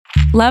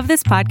Love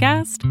this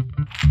podcast?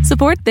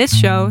 Support this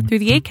show through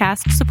the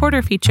Acast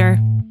supporter feature.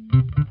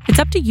 It's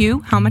up to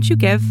you how much you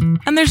give,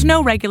 and there's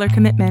no regular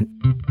commitment.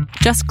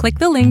 Just click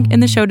the link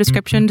in the show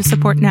description to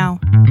support now.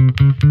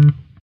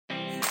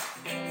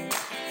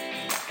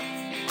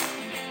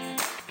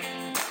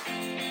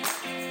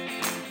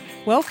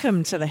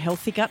 Welcome to the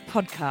Healthy Gut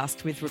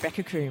Podcast with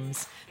Rebecca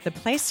Coombs, the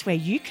place where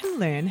you can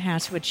learn how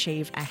to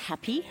achieve a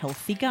happy,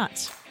 healthy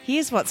gut.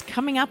 Here's what's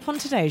coming up on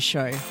today's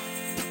show.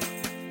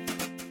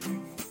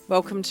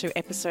 Welcome to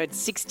episode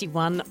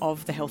 61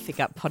 of the Healthy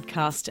Gut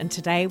Podcast, and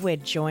today we're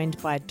joined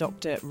by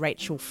Dr.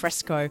 Rachel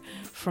Fresco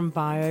from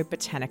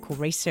Biobotanical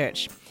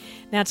Research.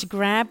 Now, to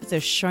grab the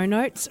show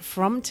notes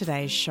from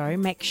today's show,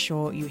 make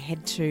sure you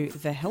head to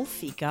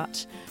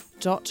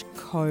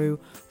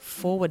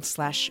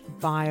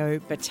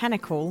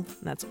thehealthygut.co/biobotanical.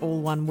 That's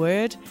all one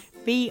word,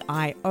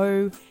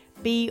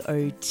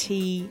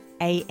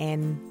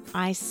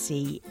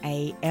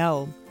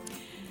 BIOBOTANICAL.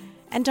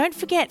 And don't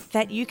forget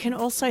that you can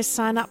also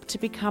sign up to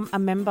become a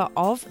member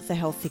of the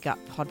Healthy Gut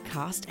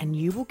Podcast, and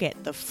you will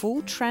get the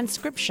full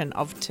transcription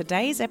of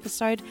today's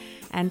episode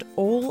and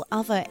all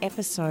other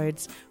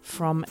episodes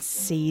from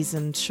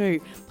Season 2.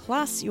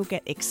 Plus, you'll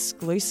get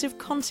exclusive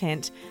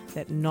content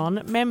that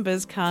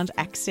non-members can't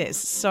access.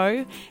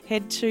 So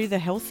head to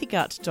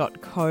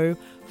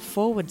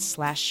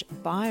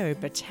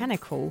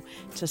thehealthygut.co/biobotanical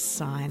to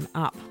sign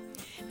up.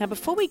 Now,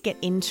 before we get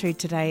into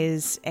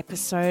today's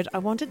episode, I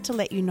wanted to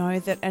let you know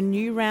that a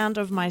new round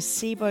of my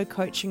SIBO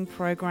coaching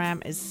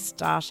program is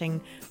starting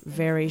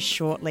very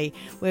shortly.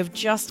 We've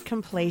just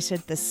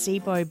completed the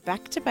SIBO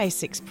Back to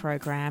Basics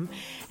program,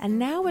 and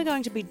now we're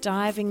going to be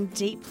diving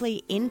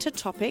deeply into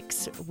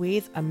topics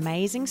with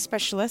amazing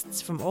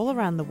specialists from all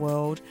around the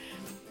world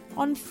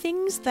on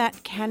things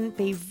that can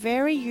be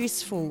very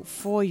useful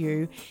for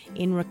you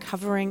in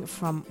recovering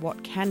from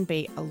what can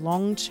be a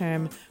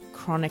long-term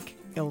chronic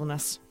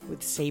illness with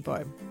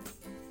SIBO.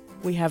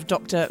 We have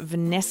Dr.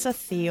 Vanessa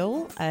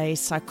Thiel, a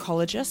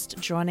psychologist,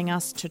 joining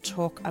us to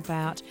talk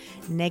about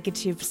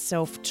negative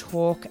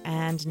self-talk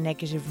and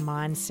negative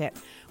mindset,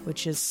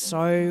 which is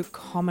so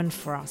common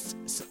for us,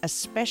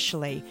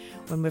 especially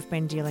when we've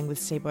been dealing with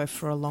SIBO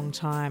for a long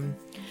time.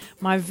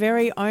 My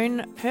very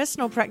own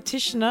personal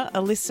practitioner,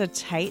 Alyssa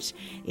Tate,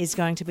 is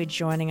going to be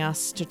joining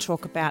us to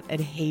talk about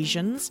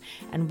adhesions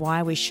and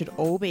why we should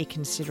all be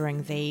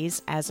considering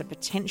these as a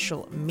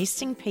potential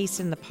missing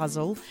piece in the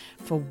puzzle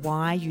for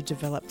why you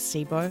develop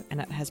SIBO, and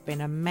it has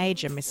been a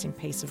major missing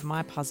piece of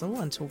my puzzle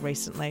until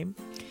recently.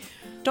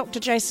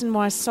 Dr. Jason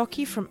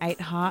Wysocki from 8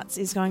 Hearts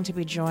is going to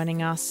be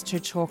joining us to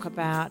talk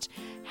about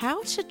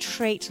how to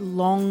treat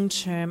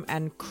long-term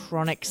and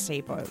chronic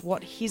SIBO,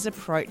 what his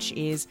approach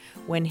is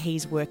when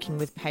he's working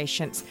with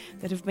patients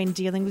that have been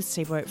dealing with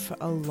SIBO for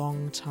a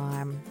long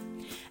time.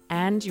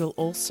 And you'll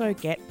also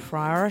get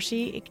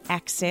priority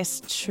access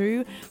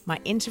to my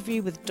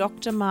interview with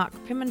Dr. Mark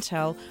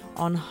Pimentel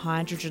on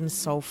hydrogen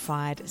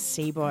sulfide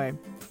SIBO.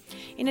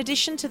 In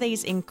addition to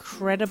these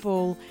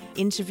incredible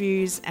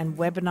interviews and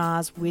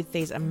webinars with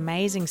these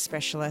amazing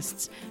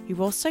specialists,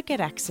 you also get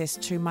access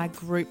to my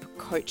group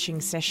coaching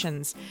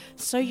sessions.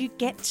 So you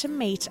get to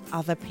meet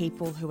other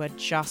people who are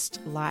just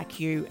like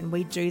you, and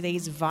we do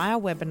these via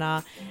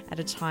webinar at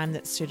a time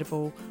that's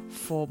suitable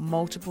for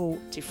multiple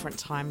different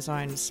time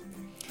zones.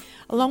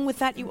 Along with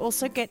that, you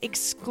also get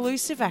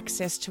exclusive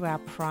access to our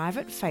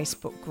private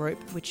Facebook group,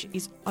 which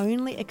is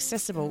only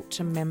accessible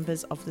to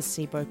members of the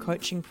SIBO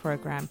coaching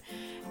program.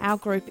 Our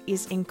group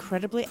is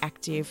incredibly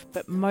active,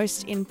 but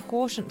most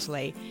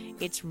importantly,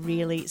 it's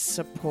really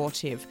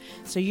supportive.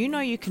 So you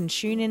know you can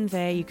tune in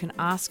there, you can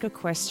ask a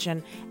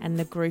question, and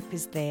the group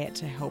is there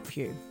to help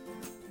you.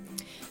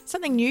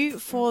 Something new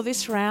for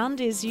this round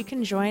is you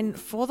can join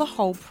for the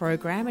whole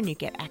program and you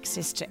get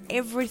access to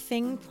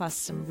everything plus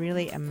some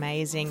really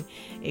amazing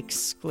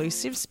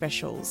exclusive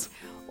specials.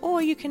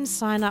 Or you can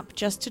sign up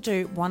just to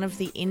do one of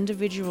the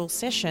individual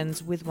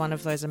sessions with one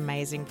of those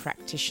amazing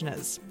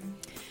practitioners.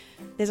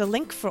 There's a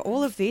link for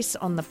all of this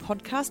on the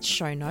podcast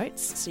show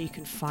notes, so you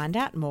can find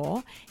out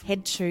more.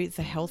 Head to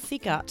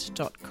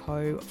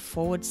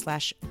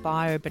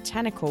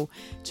thehealthygut.co/biobotanical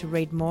to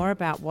read more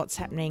about what's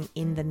happening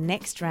in the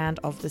next round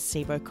of the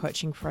SIBO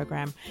coaching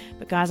program.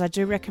 But guys, I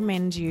do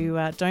recommend you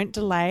don't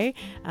delay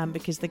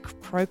because the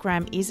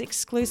program is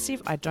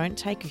exclusive. I don't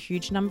take a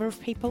huge number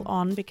of people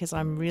on because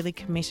I'm really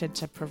committed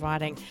to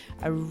providing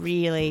a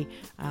really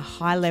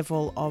high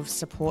level of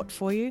support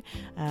for you.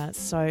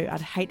 So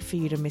I'd hate for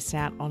you to miss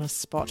out on a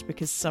spot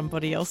because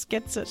somebody else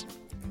gets it.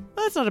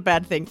 Well, that's not a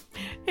bad thing.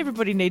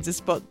 Everybody needs a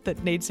spot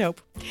that needs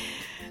help.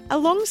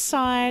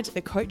 Alongside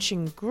the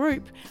coaching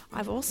group,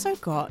 I've also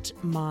got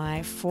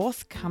my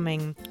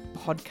forthcoming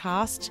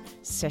podcast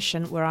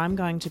session where I'm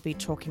going to be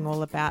talking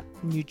all about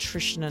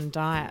nutrition and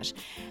diet.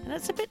 And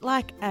it's a bit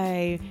like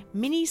a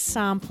mini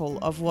sample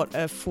of what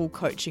a full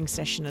coaching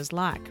session is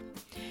like.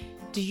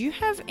 Do you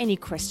have any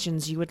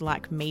questions you would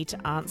like me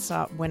to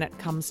answer when it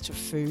comes to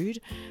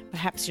food?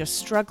 Perhaps you're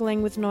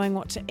struggling with knowing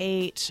what to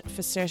eat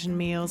for certain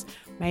meals.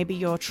 Maybe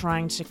you're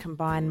trying to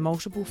combine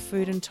multiple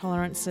food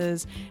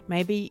intolerances.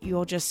 Maybe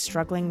you're just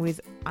struggling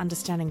with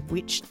understanding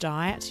which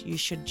diet you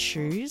should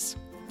choose.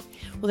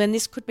 Well, then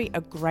this could be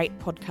a great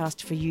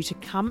podcast for you to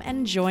come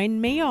and join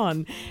me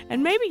on.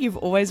 And maybe you've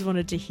always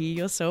wanted to hear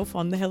yourself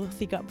on the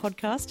Healthy Gut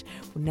podcast.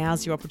 Well,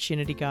 now's your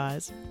opportunity,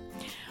 guys.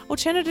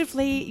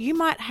 Alternatively, you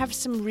might have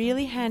some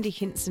really handy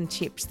hints and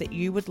tips that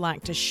you would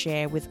like to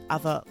share with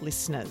other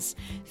listeners.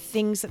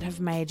 Things that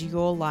have made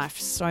your life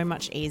so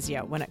much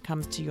easier when it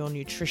comes to your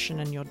nutrition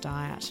and your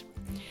diet.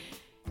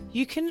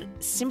 You can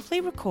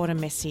simply record a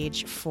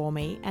message for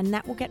me and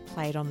that will get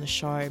played on the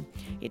show.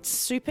 It's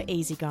super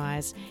easy,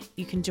 guys.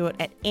 You can do it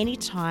at any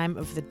time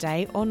of the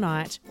day or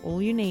night.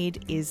 All you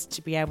need is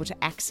to be able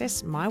to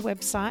access my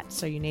website,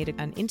 so you need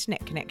an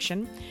internet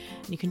connection.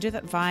 You can do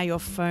that via your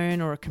phone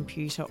or a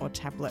computer or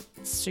tablet.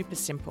 It's super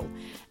simple.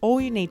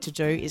 All you need to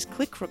do is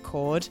click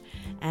record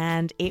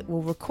and it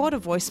will record a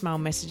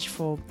voicemail message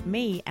for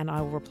me and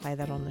I will replay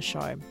that on the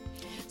show.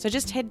 So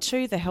just head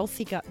to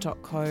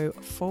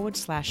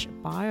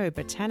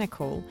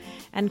thehealthygut.co/biobotanical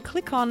and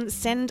click on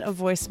send a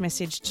voice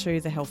message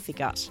to The Healthy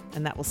Gut,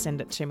 and that will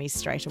send it to me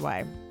straight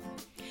away.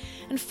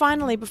 And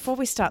finally, before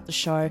we start the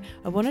show,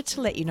 I wanted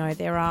to let you know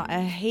there are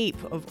a heap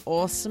of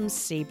awesome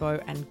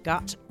SIBO and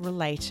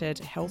gut-related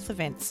health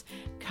events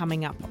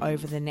coming up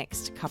over the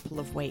next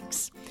couple of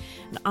weeks.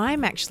 And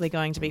I'm actually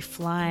going to be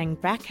flying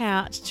back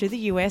out to the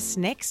US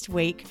next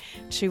week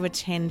to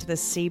attend the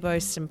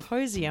SIBO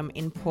Symposium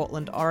in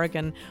Portland,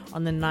 Oregon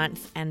on the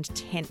 9th and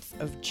 10th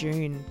of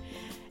June.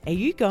 Are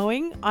you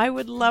going? I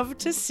would love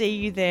to see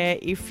you there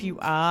if you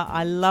are.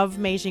 I love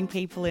meeting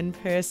people in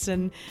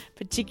person,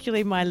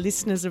 particularly my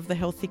listeners of the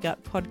Healthy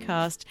Gut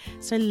podcast.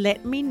 So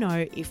let me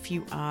know if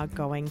you are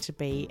going to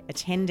be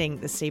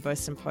attending the SIBO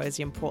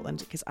Symposium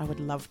Portland, because I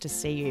would love to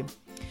see you.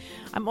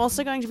 I'm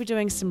also going to be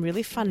doing some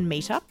really fun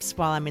meetups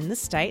while I'm in the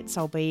States.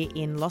 I'll be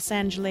in Los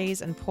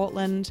Angeles and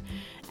Portland,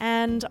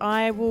 and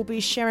I will be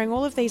sharing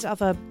all of these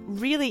other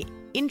really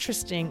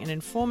interesting and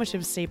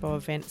informative SIBO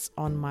events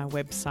on my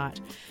website.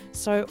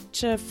 So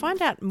to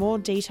find out more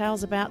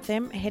details about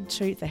them, head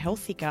to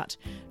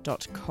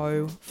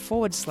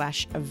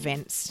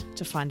thehealthygut.co/events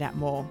to find out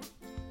more.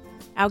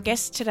 Our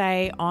guest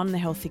today on the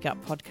Healthy Gut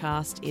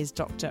podcast is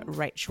Dr.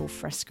 Rachel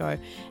Fresco,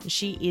 and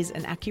she is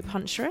an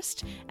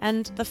acupuncturist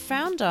and the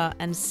founder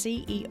and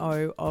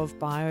CEO of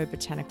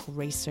Biobotanical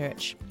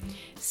Research.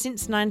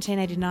 Since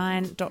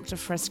 1989, Dr.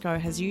 Fresco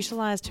has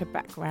utilised her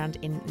background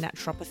in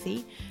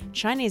naturopathy,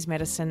 Chinese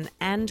medicine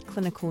and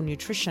clinical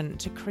nutrition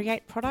to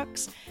create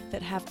products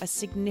that have a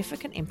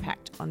significant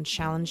impact on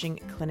challenging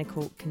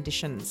clinical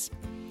conditions.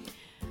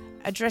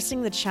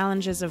 Addressing the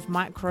challenges of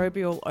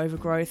microbial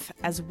overgrowth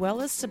as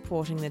well as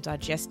supporting the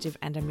digestive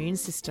and immune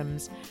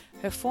systems,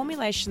 her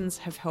formulations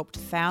have helped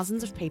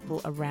thousands of people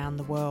around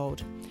the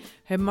world.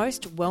 Her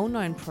most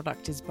well-known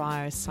product is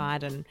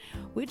Biocidin,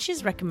 which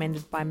is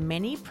recommended by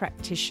many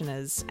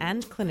practitioners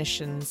and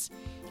clinicians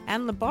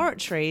and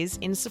laboratories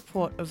in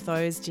support of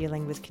those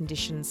dealing with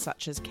conditions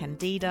such as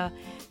Candida,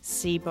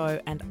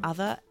 SIBO and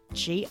other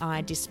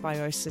GI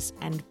dysbiosis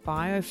and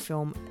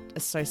biofilm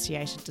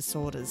associated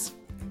disorders.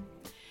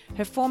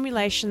 Her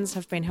formulations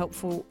have been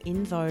helpful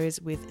in those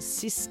with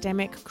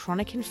systemic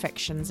chronic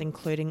infections,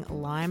 including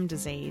Lyme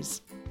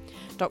disease.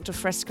 Dr.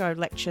 Fresco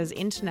lectures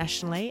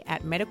internationally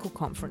at medical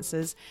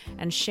conferences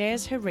and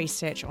shares her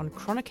research on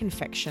chronic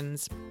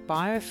infections,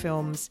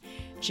 biofilms,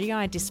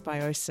 GI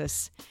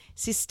dysbiosis,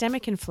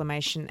 systemic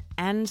inflammation,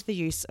 and the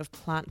use of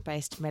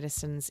plant-based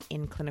medicines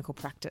in clinical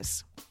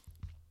practice.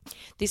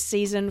 This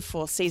season,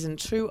 for Season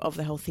 2 of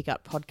the Healthy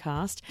Gut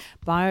podcast,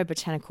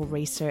 Biobotanical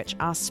Research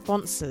are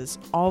sponsors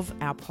of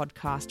our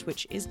podcast,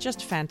 which is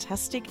just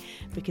fantastic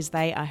because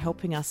they are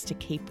helping us to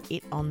keep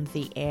it on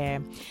the air.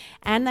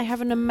 And they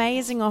have an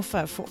amazing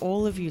offer for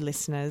all of you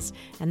listeners,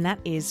 and that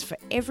is for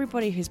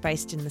everybody who's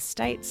based in the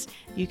States,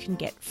 you can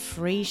get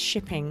free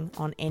shipping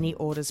on any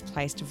orders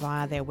placed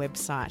via their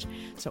website.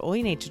 So all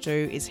you need to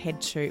do is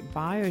head to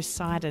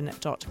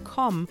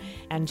biocidin.com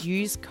and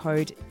use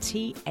code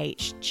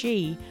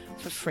THG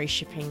for free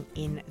shipping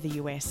in the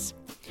US.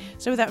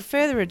 So without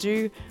further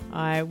ado,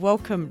 I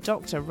welcome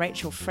Dr.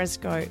 Rachel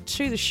Fresco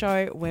to the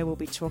show, where we'll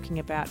be talking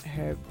about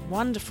her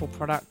wonderful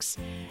products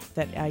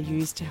that are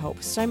used to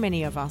help so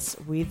many of us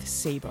with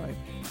SIBO.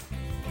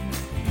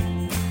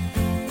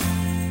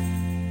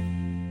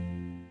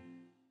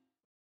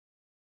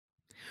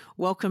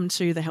 Welcome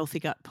to the Healthy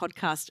Gut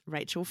podcast,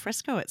 Rachel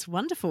Fresco. It's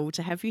wonderful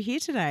to have you here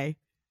today.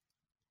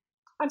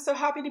 I'm so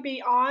happy to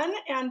be on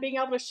and being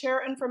able to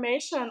share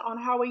information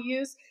on how we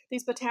use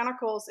these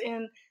botanicals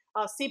in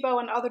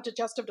SIBO and other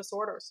digestive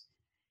disorders.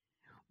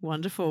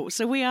 Wonderful.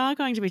 So we are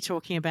going to be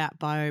talking about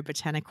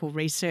biobotanical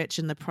research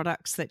and the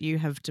products that you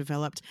have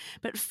developed.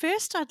 But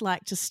first, I'd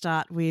like to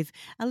start with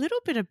a little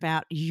bit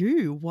about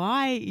you,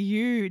 why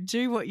you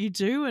do what you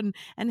do and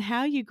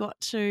how you got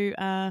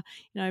to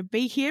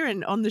be here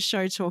and on the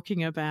show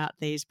talking about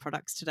these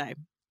products today.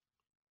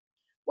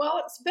 Well,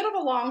 it's a bit of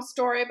a long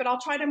story, but I'll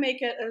try to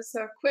make it as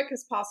quick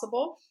as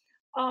possible.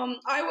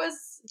 I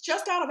was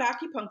just out of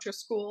acupuncture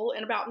school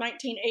in about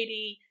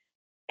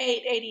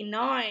 1988,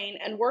 89,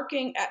 and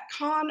working at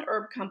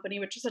Herb Company,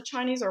 which is a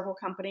Chinese herbal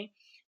company.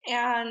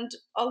 And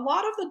a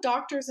lot of the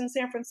doctors in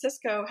San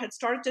Francisco had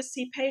started to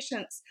see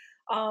patients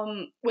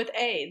with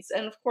AIDS.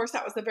 And of course,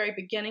 that was the very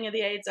beginning of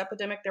the AIDS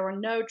epidemic. There were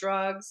no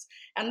drugs.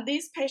 And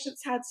these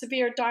patients had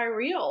severe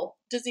diarrheal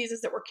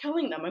diseases that were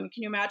killing them. I mean,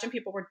 can you imagine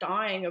people were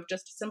dying of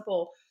just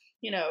simple,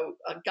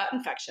 gut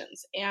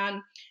infections?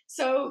 And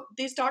so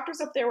these doctors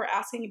up there were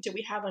asking, do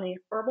we have any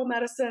herbal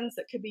medicines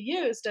that could be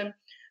used? And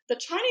the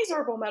Chinese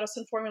herbal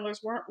medicine formulas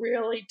weren't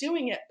really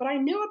doing it, but I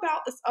knew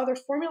about this other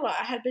formula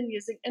I had been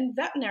using in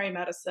veterinary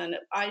medicine.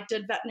 I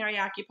did veterinary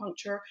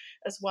acupuncture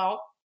as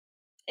well.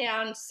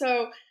 And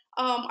so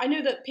I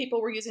knew that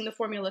people were using the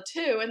formula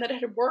too, and that it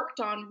had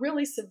worked on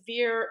really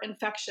severe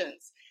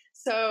infections.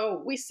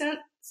 So we sent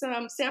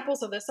some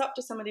samples of this up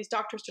to some of these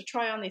doctors to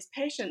try on these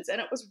patients, and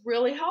it was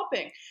really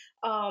helping.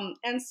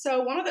 And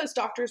so one of those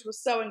doctors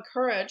was so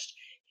encouraged,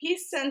 he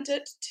sent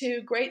it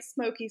to Great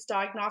Smokies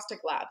Diagnostic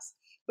Labs,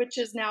 which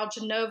is now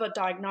Genova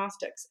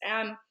Diagnostics.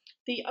 And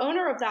the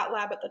owner of that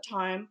lab at the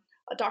time,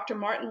 Dr.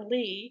 Martin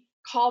Lee,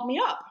 called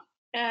me up.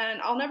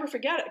 And I'll never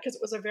forget it because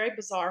it was a very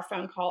bizarre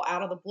phone call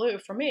out of the blue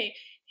for me.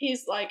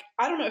 He's like,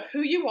 I don't know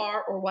who you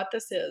are or what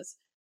this is,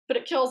 but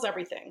it kills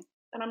everything.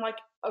 And I'm like,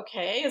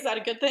 okay, is that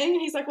a good thing?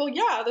 And he's like, well,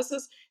 yeah,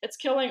 it's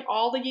killing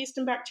all the yeast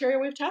and bacteria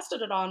we've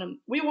tested it on, and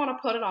we want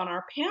to put it on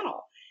our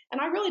panel.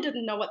 And I really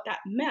didn't know what that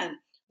meant.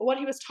 But what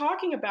he was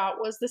talking about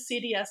was the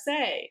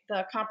CDSA,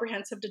 the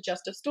Comprehensive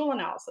Digestive Stool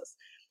Analysis.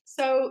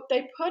 So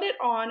they put it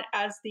on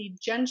as the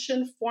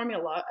Gentian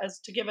formula, as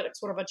to give it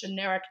sort of a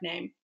generic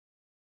name.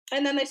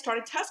 And then they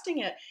started testing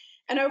it.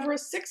 And over a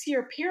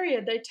 6-year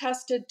period, they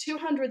tested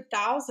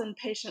 200,000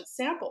 patient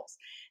samples.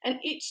 And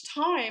each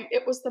time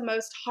it was the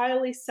most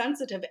highly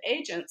sensitive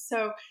agent.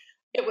 So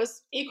it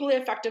was equally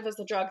effective as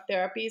the drug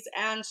therapies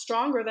and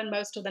stronger than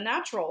most of the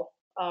natural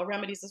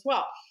remedies as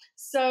well.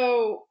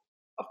 So,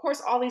 of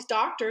course, all these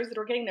doctors that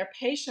were getting their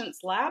patients'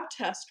 lab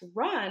test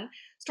run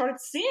started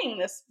seeing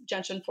this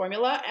gentian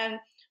formula and,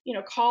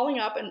 calling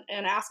up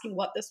and asking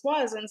what this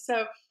was. And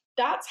so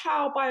that's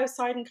how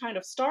Biocidin kind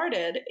of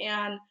started.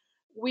 And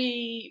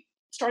we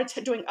started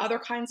doing other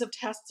kinds of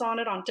tests on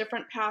it on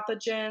different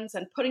pathogens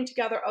and putting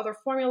together other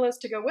formulas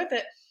to go with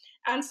it.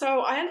 And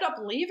so I ended up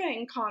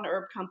leaving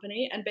Herb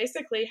Company and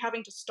basically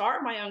having to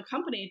start my own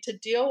company to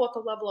deal with the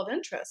level of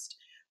interest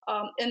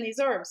in these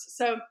herbs.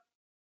 So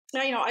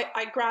now,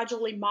 I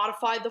gradually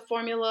modified the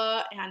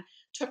formula and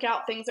took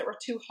out things that were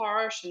too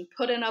harsh and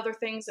put in other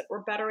things that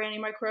were better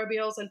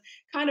antimicrobials and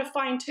kind of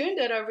fine-tuned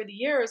it over the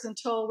years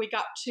until we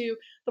got to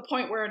the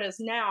point where it is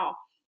now.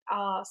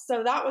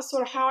 So that was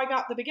sort of how I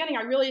got the beginning.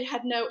 I really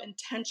had no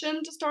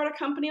intention to start a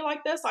company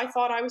like this. I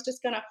thought I was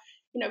just going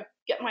to,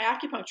 get my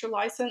acupuncture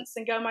license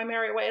and go my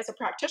merry way as a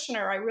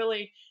practitioner. I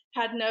really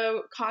had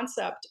no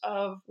concept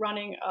of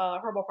running a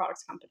herbal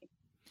products company.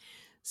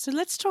 So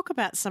let's talk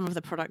about some of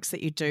the products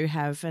that you do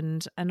have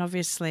and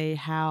obviously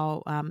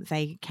how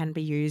they can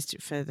be used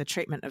for the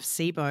treatment of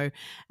SIBO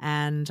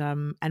and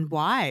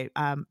why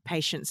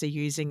patients are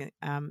using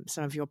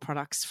some of your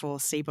products for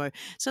SIBO.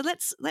 So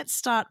let's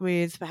start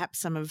with perhaps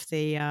some of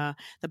the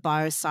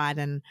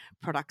Biocidin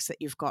products that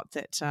you've got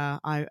that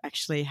I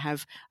actually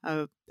have.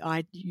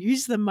 I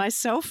use them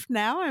myself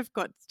now. I've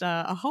got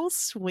a whole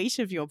suite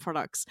of your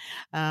products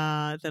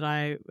that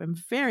I am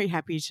very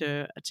happy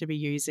to be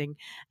using,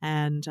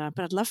 but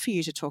I'd love for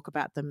you to talk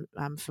about them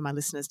for my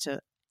listeners to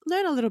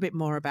learn a little bit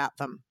more about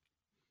them.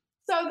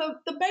 So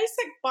the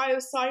basic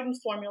Biocidin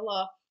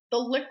formula, the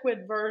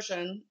liquid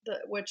version,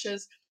 which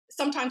is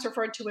sometimes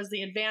referred to as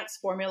the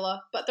advanced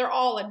formula, but they're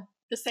all in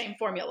the same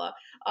formula.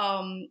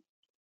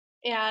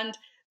 And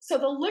so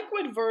the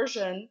liquid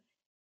version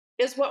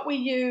is what we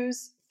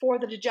use for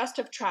the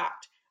digestive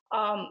tract.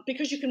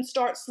 Because you can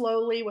start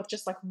slowly with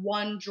just like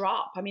one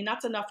drop. I mean,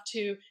 that's enough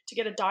to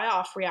get a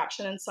die-off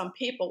reaction in some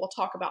people. We'll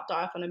talk about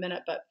die-off in a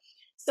minute. But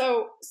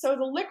so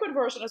the liquid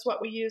version is what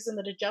we use in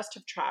the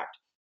digestive tract.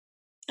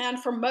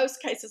 And for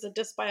most cases of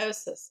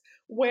dysbiosis,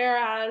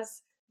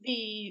 whereas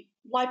the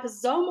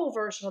liposomal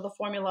version of the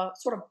formula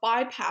sort of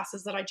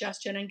bypasses the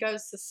digestion and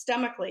goes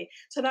systemically.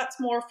 So that's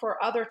more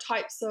for other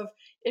types of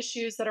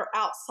issues that are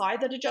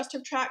outside the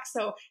digestive tract.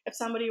 So if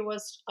somebody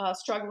was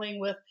struggling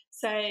with,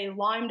 say,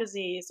 Lyme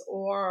disease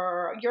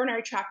or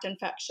urinary tract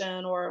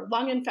infection or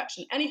lung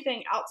infection,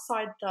 anything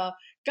outside the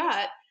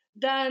gut,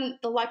 then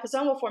the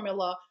liposomal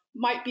formula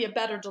might be a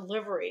better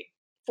delivery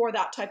for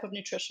that type of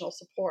nutritional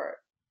support.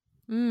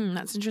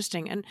 That's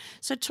interesting. And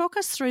so talk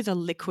us through the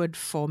liquid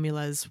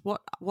formulas.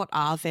 What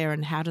are there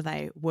and how do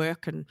they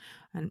work and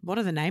what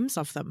are the names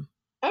of them?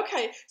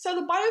 Okay, so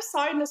the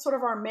Biocidin is sort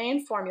of our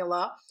main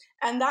formula,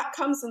 and that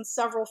comes in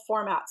several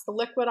formats. The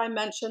liquid I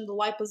mentioned, the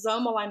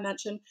liposomal I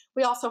mentioned.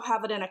 We also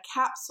have it in a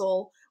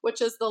capsule,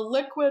 which is the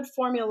liquid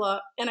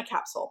formula in a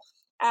capsule.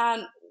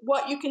 And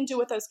what you can do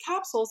with those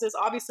capsules is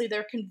obviously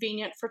they're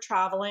convenient for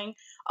traveling.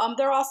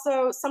 They're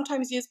also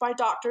sometimes used by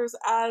doctors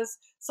as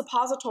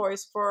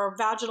suppositories for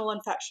vaginal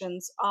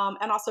infections,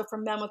 and also for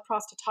men with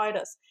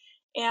prostatitis.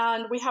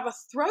 And we have a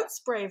throat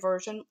spray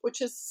version,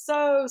 which is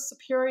so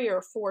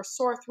superior for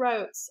sore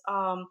throats,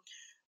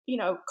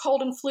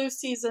 cold and flu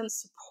season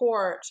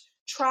support,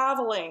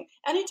 traveling,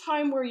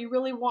 anytime where you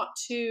really want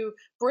to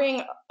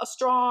bring a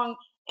strong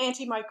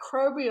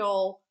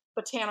antimicrobial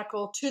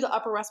botanical to the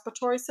upper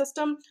respiratory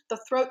system. The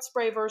throat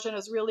spray version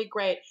is really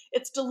great.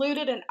 It's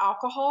diluted in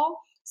alcohol.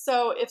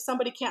 So if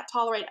somebody can't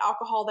tolerate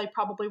alcohol, they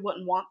probably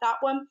wouldn't want that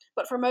one.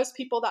 But for most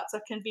people, that's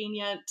a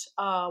convenient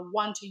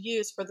one to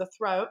use for the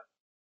throat.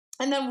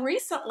 And then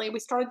recently, we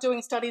started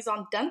doing studies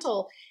on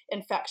dental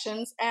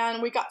infections,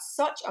 and we got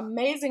such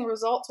amazing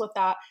results with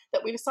that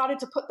we decided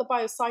to put the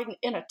biocidin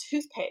in a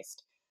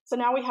toothpaste. So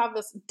now we have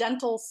this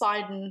dental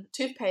cidin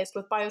toothpaste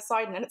with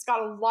biocidin, and it's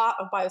got a lot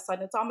of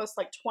biocidin. It's almost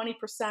like 20%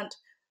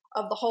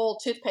 of the whole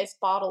toothpaste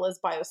bottle is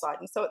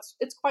biocidin. So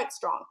it's quite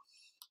strong.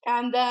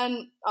 And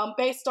then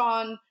based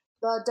on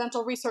the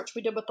dental research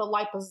we did with the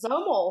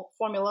liposomal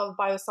formula of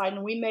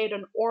biocidin, we made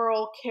an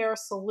oral care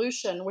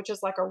solution, which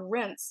is like a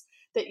rinse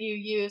that you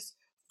use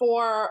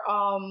for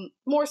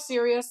more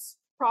serious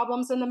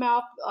problems in the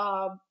mouth,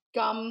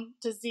 gum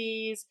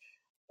disease,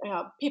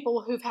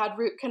 people who've had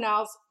root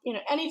canals,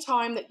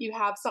 anytime that you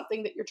have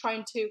something that you're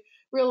trying to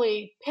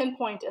really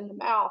pinpoint in the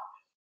mouth.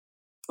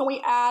 And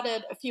we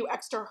added a few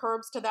extra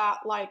herbs to that,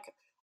 like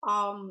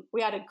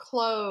we added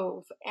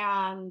clove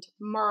and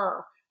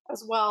myrrh,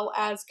 as well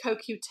as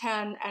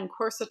CoQ10 and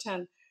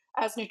quercetin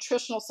as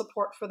nutritional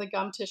support for the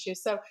gum tissue.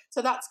 So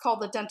that's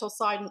called the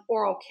Dentalcidin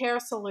Oral Care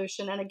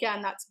Solution. And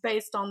again, that's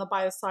based on the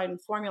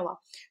biocidin formula.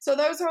 So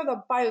those are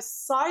the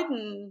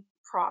biocidin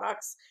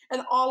products,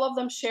 and all of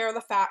them share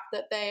the fact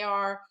that they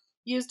are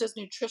used as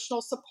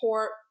nutritional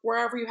support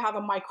wherever you have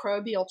a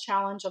microbial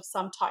challenge of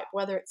some type,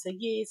 whether it's a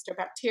yeast or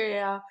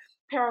bacteria,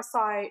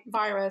 parasite,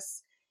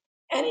 virus,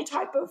 any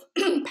type of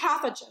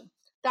pathogen.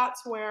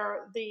 That's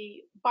where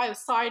the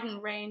biocidin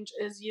range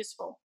is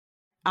useful.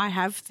 I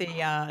have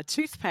the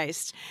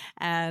toothpaste,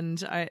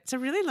 and it's a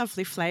really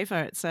lovely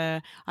flavor.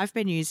 I've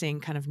been using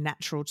kind of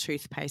natural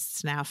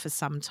toothpastes now for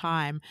some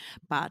time,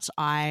 but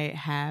I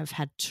have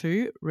had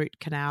 2 root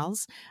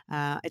canals.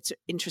 It's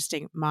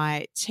interesting.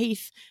 My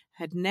teeth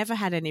had never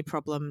had any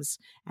problems,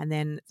 and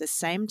then the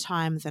same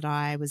time that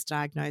I was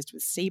diagnosed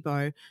with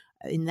SIBO,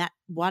 in that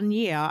 1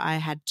 year, I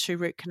had 2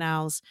 root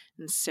canals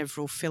and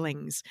several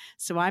fillings.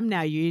 So I'm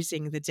now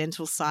using the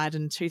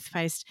Dentalcidin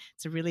toothpaste.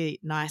 It's a really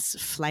nice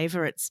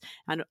flavor.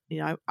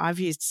 I've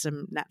used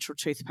some natural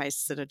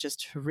toothpastes that are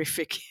just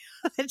horrific.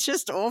 They're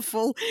just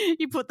awful.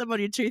 You put them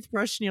on your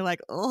toothbrush and you're like,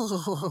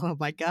 oh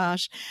my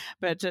gosh.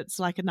 But it's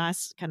like a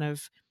nice kind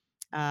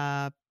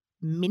of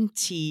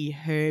minty,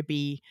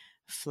 herby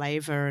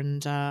flavor,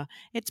 and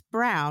it's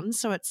brown,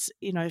 so it's,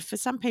 for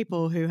some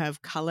people who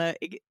have color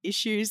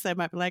issues, they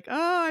might be like,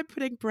 oh, I'm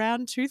putting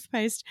brown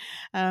toothpaste,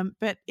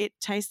 but it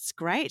tastes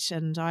great,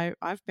 and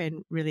I've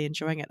been really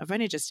enjoying it. I've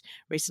only just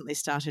recently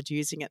started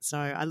using it, so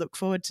I look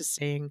forward to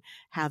seeing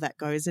how that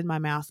goes in my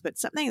mouth. But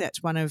something that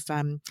one of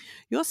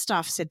your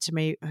staff said to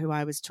me, who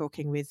I was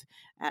talking with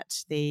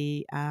at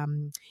the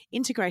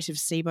Integrative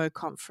SIBO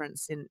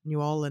conference in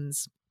New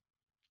Orleans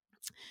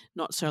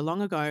not so long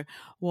ago,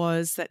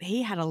 was that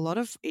he had a lot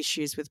of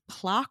issues with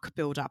plaque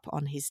buildup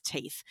on his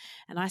teeth.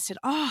 And I said,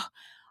 oh,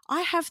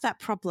 I have that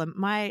problem.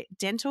 My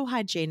dental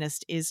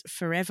hygienist is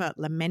forever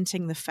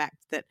lamenting the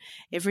fact that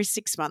every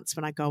 6 months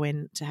when I go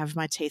in to have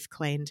my teeth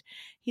cleaned,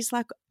 he's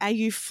like, are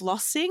you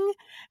flossing?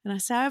 And I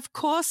say, of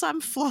course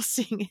I'm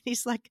flossing. And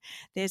he's like,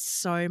 there's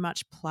so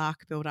much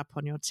plaque built up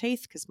on your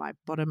teeth because my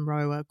bottom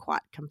row are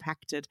quite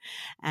compacted.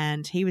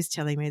 And he was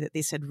telling me that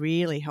this had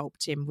really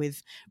helped him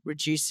with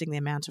reducing the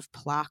amount of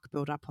plaque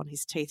built up on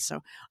his teeth.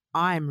 So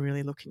I'm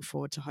really looking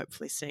forward to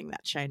hopefully seeing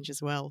that change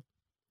as well.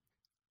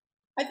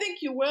 I think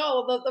you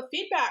will. The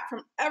feedback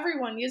from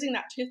everyone using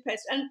that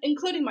toothpaste, and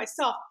including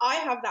myself, I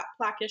have that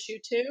plaque issue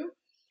too.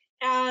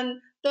 And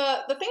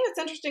the thing that's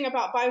interesting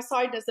about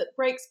biocidin is it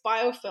breaks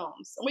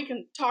biofilms. And we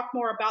can talk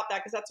more about that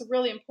because that's a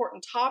really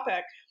important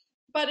topic.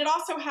 But it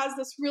also has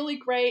this really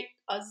great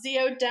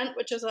Zeodent,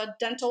 which is a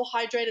dental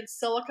hydrated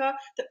silica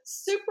that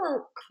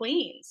super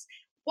cleans.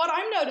 What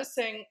I'm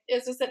noticing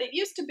is that it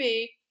used to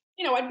be,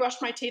 I'd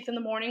brush my teeth in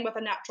the morning with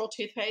a natural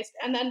toothpaste.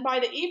 And then by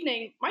the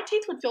evening, my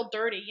teeth would feel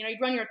dirty. You'd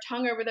run your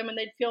tongue over them and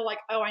they'd feel like,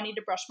 oh, I need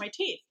to brush my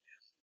teeth.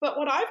 But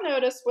what I've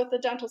noticed with the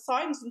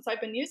Dentalcidin since I've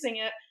been using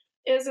it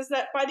is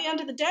that by the end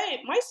of the day,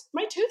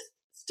 my teeth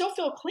still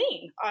feel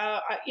clean.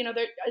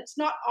 It's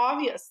not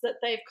obvious that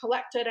they've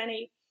collected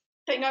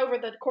anything over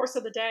the course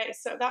of the day.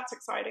 So that's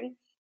exciting.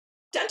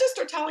 Dentists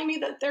are telling me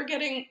that they're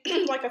getting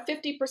like a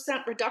 50%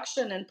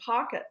 reduction in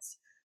pockets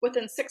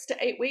within 6 to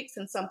 8 weeks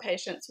in some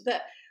patients,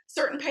 that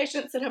certain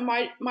patients that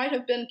might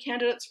have been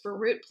candidates for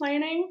root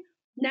planing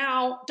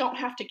now don't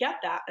have to get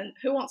that. And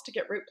who wants to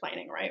get root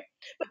planing, right?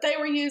 But they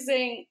were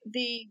using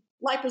the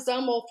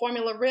liposomal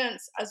formula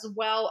rinse as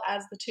well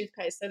as the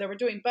toothpaste. So they were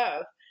doing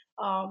both.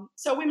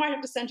 So we might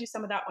have to send you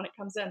some of that when it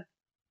comes in.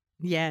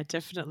 Yeah,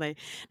 definitely.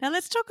 Now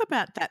let's talk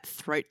about that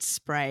throat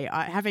spray.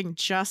 Having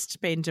just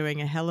been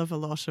doing a hell of a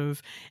lot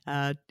of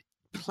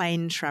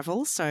plane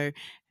travel, so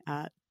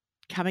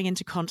coming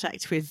into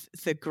contact with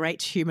the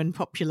great human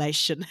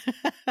population,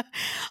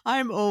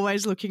 I'm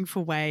always looking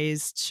for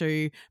ways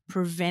to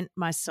prevent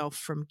myself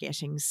from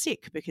getting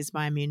sick because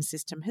my immune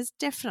system has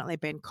definitely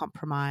been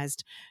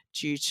compromised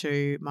due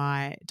to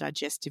my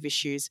digestive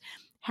issues.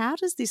 How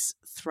does this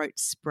throat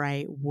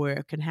spray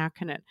work and how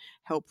can it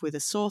help with a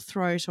sore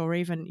throat or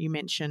even, you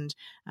mentioned,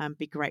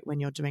 be great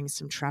when you're doing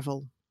some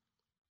travel?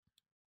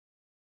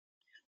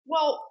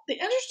 Well, the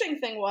interesting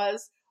thing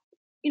was,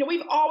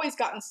 we've always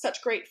gotten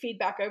such great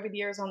feedback over the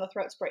years on the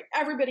throat spray.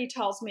 Everybody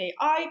tells me,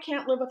 I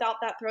can't live without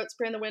that throat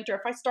spray in the winter.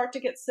 If I start to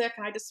get sick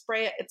and I just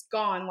spray it, it's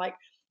gone. Like,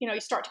 you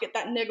start to get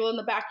that niggle in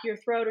the back of your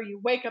throat, or you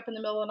wake up in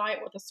the middle of the night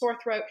with a sore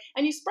throat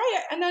and you spray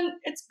it and then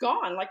it's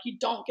gone. Like, you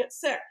don't get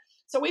sick.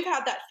 So we've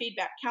had that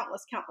feedback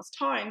countless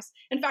times.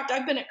 In fact,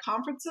 I've been at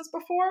conferences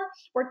before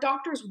where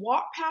doctors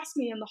walk past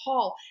me in the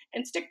hall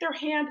and stick their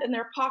hand in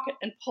their pocket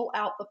and pull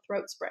out the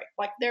throat spray.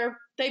 Like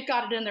they've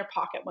got it in their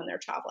pocket when they're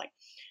traveling.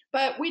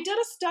 But we did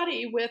a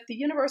study with the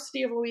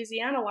University of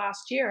Louisiana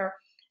last year,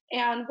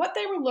 and what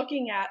they were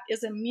looking at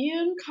is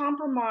immune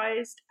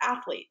compromised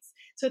athletes.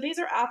 So these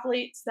are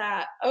athletes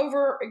that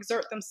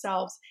overexert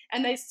themselves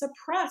and they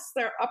suppress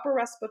their upper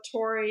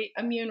respiratory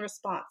immune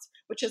response,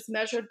 which is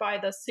measured by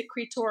the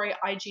secretory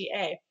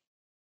IgA.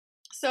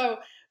 So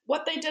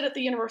what they did at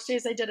the university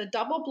is they did a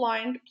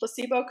double-blind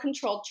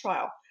placebo-controlled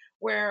trial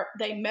where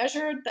they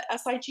measured the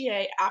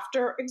SIgA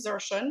after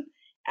exertion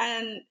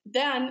and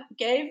then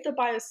gave the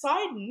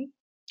Biocidin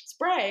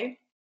spray,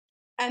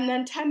 and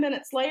then 10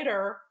 minutes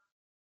later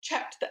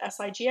checked the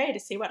SIgA to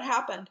see what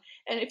happened.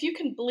 And if you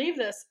can believe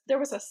this, there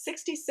was a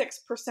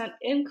 66%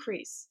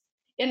 increase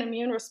in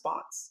immune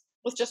response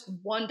with just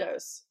one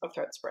dose of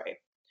throat spray.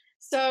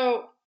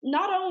 So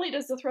not only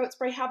does the throat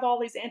spray have all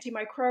these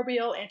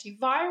antimicrobial,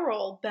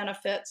 antiviral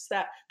benefits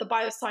that the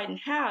Biocidin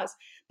has,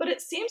 but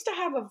it seems to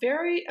have a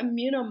very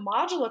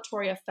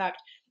immunomodulatory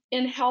effect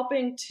in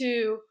helping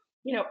to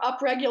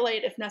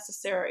upregulate, if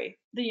necessary,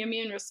 the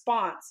immune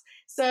response.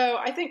 So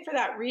I think for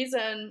that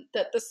reason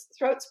that this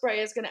throat spray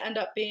is going to end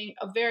up being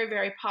a very,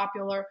 very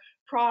popular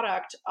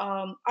product.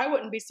 I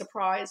wouldn't be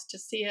surprised to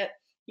see it,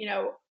 in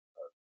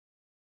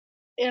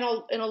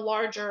a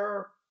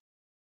larger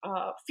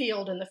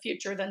field in the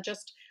future than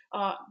just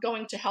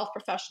going to health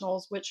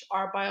professionals, which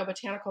our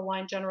biobotanical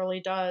line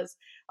generally does.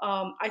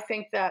 I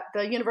think that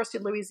the University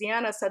of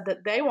Louisiana said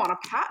that they want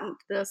to patent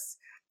this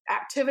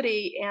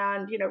activity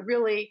and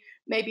really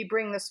maybe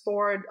bring this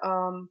forward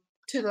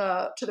to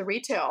the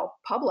retail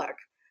public,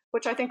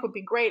 which I think would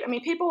be great. I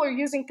mean, people are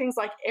using things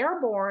like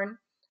Airborne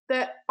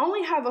that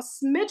only have a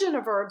smidgen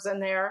of herbs in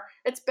there.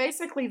 It's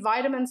basically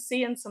vitamin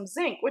C and some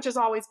zinc, which is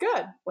always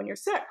good when you're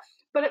sick,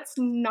 but it's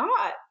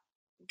not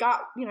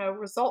got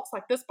results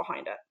like this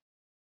behind it.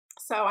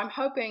 So I'm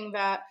hoping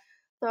that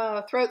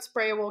the throat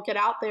spray will get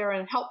out there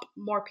and help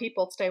more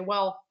people stay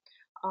well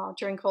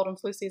during cold and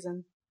flu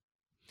season.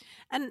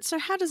 And so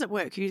how does it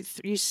work?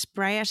 You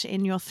spray it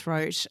in your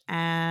throat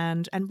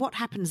and what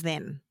happens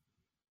then?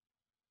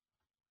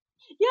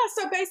 Yeah,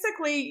 so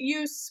basically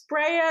you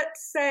spray it,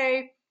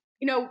 say,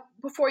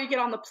 before you get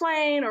on the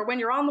plane or when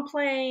you're on the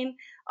plane.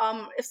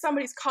 If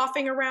somebody's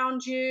coughing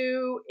around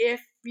you,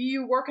 if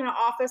you work in an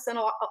office and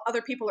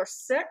other people are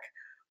sick,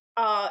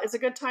 is a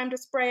good time to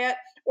spray it.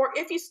 Or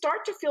if you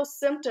start to feel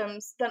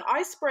symptoms, then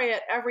I spray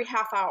it every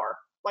half hour,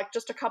 like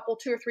just a couple,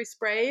 2 or 3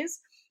 sprays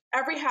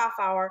every half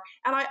hour.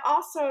 And I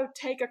also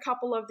take a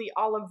couple of the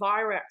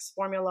Olivirex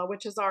formula,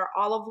 which is our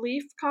olive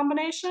leaf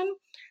combination,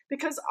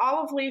 because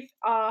olive leaf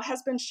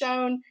has been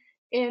shown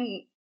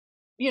in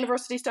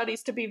university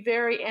studies to be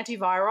very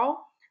antiviral.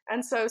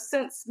 And so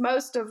since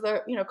most of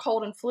the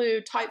cold and flu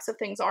types of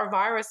things are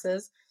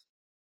viruses,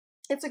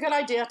 it's a good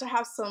idea to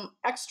have some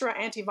extra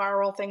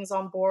antiviral things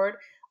on board,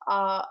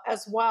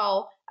 as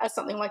well as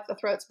something like the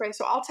throat spray.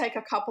 So I'll take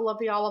a couple of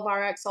the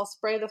Olivirex, I'll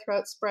spray the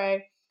throat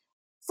spray.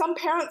 Some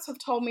parents have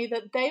told me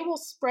that they will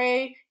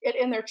spray it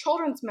in their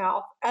children's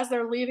mouth as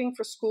they're leaving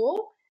for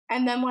school,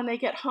 and then when they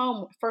get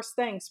home, first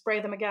thing,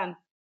 spray them again.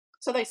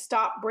 So they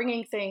stop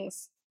bringing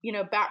things,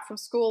 back from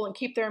school and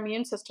keep their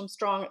immune system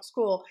strong at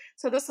school.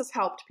 So this has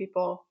helped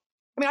people.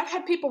 I mean, I've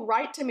had people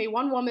write to me.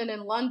 One woman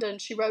in London,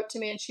 she wrote to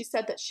me and she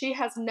said that she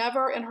has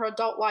never in her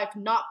adult life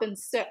not been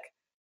sick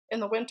in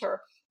the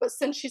winter. But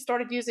since she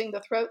started using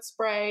the throat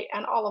spray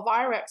and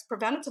Olivirex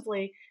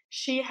preventatively,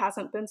 she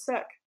hasn't been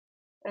sick.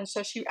 And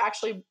so she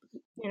actually,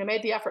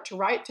 made the effort to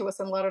write to us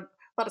and let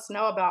us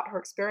know about her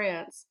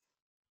experience.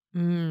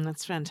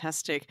 That's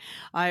fantastic.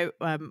 I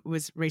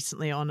was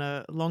recently on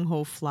a long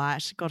haul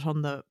flight, got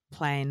on the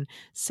plane,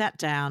 sat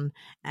down,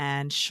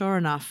 and sure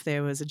enough,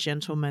 there was a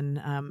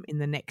gentleman in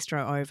the next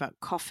row over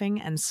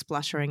coughing and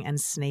spluttering and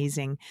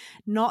sneezing,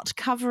 not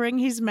covering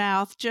his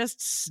mouth,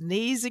 just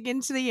sneezing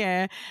into the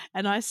air.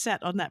 And I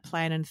sat on that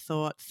plane and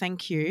thought,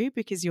 thank you,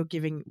 because you're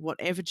giving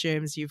whatever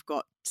germs you've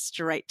got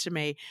straight to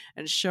me.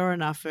 And sure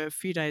enough, a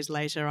few days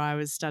later, I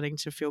was starting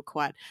to feel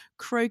quite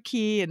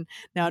croaky. And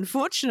now,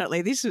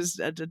 unfortunately, this was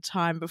at a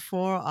time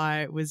before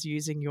I was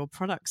using your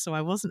product, so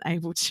I wasn't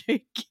able to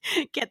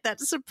get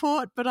that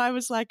support. But I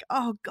was like,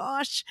 oh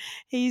gosh,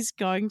 he's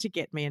going to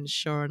get me. And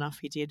sure enough,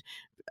 he did.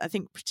 I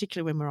think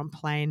particularly when we're on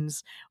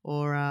planes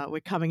or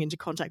we're coming into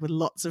contact with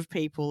lots of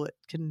people, it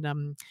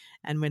can,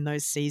 and when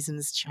those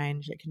seasons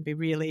change, it can be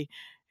really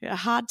a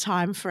hard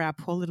time for our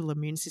poor little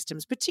immune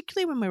systems,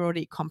 particularly when we're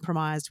already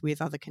compromised with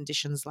other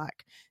conditions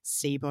like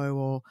SIBO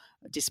or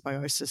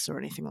dysbiosis or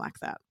anything like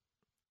that.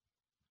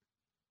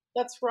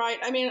 That's right.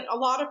 I mean, a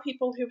lot of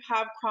people who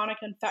have chronic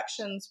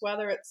infections,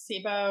 whether it's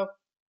SIBO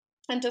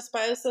and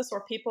dysbiosis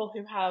or people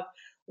who have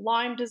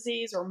Lyme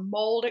disease or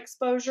mold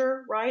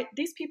exposure, right?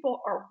 These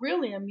people are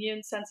really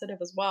immune sensitive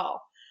as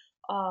well.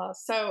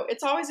 So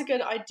it's always a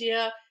good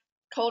idea,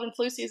 cold and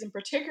flu season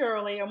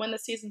particularly, and when the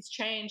seasons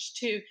change,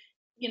 to,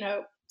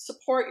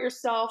 support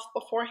yourself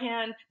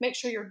beforehand. Make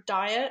sure your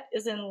diet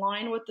is in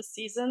line with the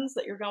seasons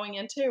that you're going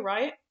into,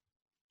 right?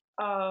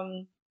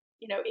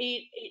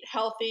 Eat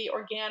healthy,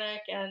 organic,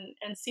 and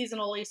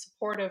seasonally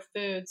supportive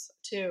foods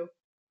too.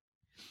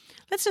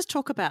 Let's just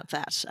talk about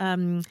that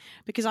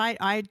because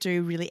I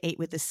do really eat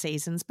with the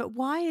seasons, but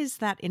why is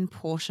that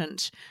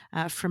important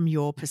from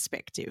your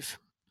perspective?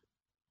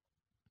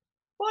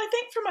 Well, I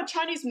think from a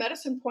Chinese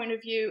medicine point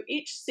of view,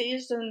 each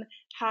season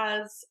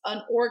has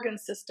an organ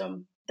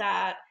system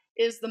that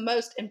is the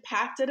most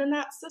impacted in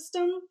that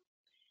system.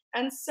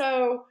 And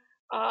so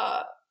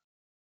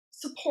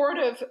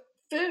supportive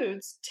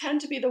foods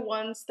tend to be the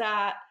ones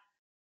that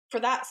for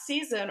that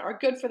season are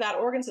good for that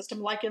organ system.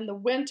 Like in the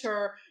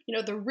winter,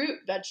 the root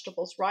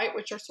vegetables, right,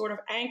 which are sort of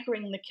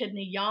anchoring the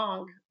kidney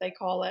yang, they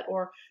call it,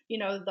 or,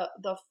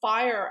 the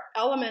fire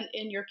element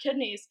in your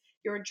kidneys,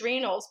 your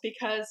adrenals,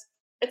 because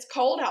it's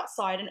cold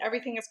outside and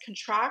everything is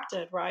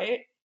contracted, right?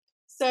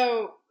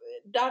 So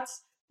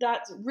that's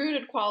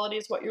rooted quality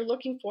is what you're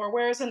looking for.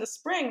 Whereas in the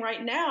spring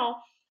right now,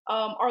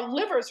 our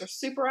livers are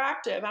super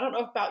active. I don't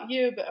know about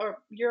you, or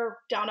you're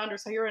down under,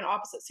 so you're in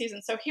opposite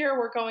season. So here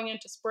we're going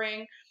into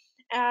spring,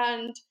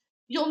 and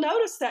you'll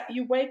notice that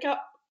you wake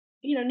up,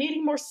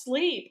 needing more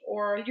sleep,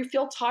 or you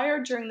feel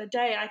tired during the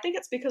day. And I think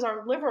it's because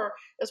our liver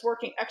is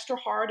working extra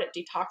hard at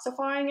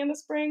detoxifying in the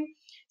spring.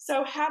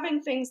 So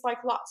having things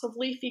like lots of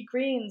leafy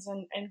greens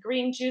and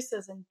green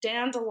juices and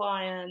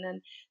dandelion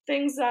and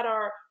things that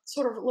are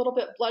sort of a little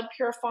bit blood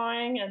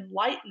purifying and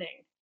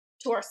lightening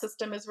to our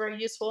system is very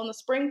useful in the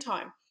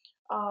springtime.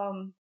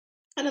 And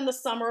in the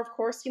summer, of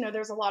course,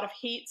 there's a lot of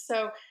heat.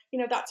 So,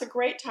 that's a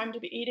great time to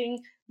be eating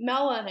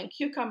melon and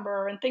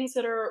cucumber and things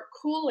that are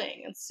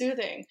cooling and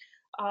soothing.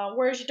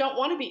 Whereas you don't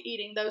want to be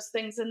eating those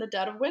things in the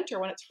dead of winter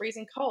when it's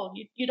freezing cold.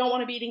 You don't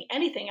want to be eating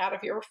anything out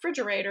of your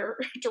refrigerator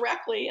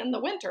directly in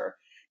the winter.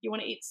 You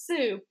want to eat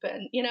soup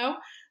and,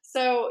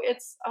 so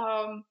it's,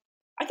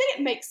 I think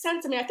it makes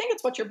sense. I mean, I think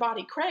it's what your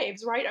body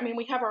craves, right? I mean,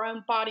 we have our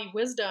own body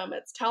wisdom.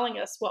 It's telling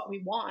us what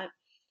we want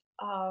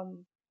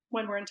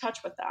when we're in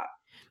touch with that.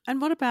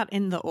 And what about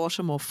in the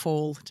autumn or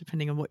fall,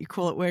 depending on what you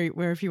call it,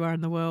 wherever you are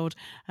in the world?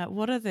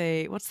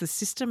 What's the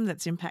system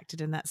that's impacted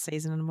in that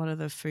season, and what are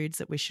the foods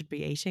that we should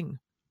be eating?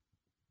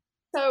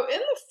 So in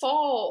the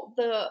fall,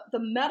 the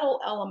metal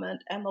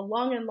element and the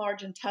lung and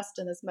large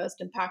intestine is most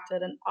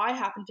impacted. And I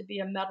happen to be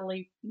a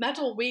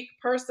metal weak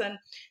person.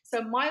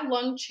 So my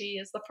lung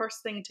qi is the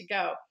first thing to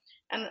go.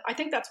 And I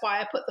think that's why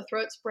I put the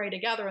throat spray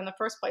together in the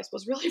first place,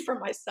 was really for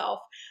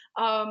myself.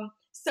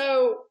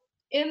 So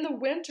in the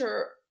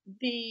winter,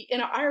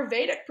 in an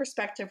Ayurvedic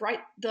perspective, right,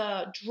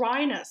 the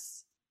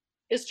dryness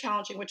is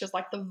challenging, which is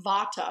like the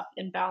vata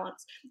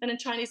imbalance. And in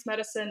Chinese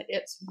medicine,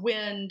 it's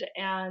wind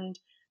and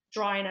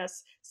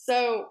dryness.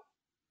 So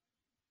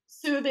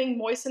soothing,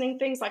 moistening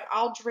things, like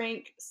I'll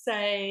drink,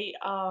 say,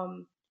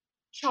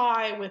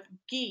 chai with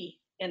ghee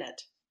in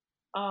it,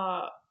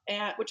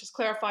 which is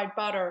clarified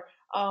butter,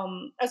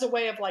 as a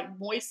way of like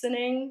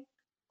moistening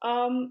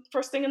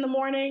first thing in the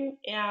morning.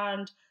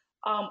 And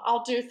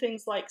I'll do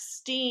things like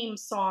steam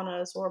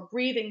saunas or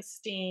breathing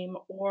steam,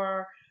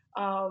 or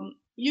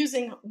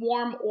using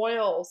warm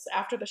oils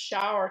after the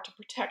shower to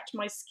protect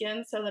my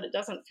skin so that it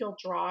doesn't feel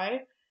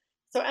dry.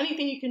 So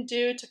anything you can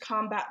do to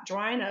combat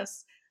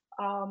dryness.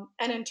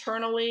 And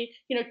internally,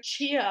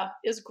 chia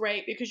is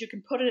great because you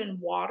can put it in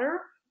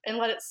water and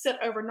let it sit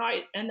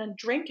overnight and then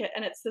drink it.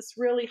 And it's this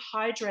really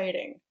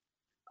hydrating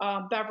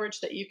beverage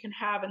that you can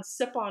have and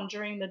sip on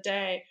during the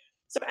day.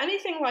 So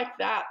anything like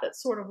that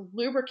that's sort of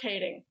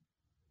lubricating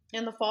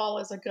in the fall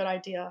is a good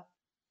idea.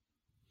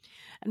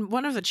 And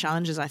one of the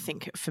challenges, I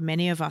think, for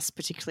many of us,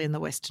 particularly in the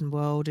Western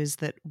world, is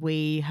that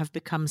we have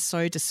become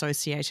so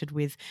dissociated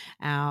with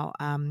our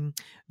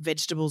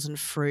vegetables and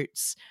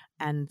fruits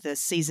and the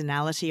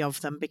seasonality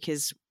of them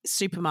because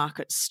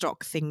supermarkets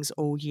stock things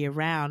all year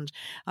round.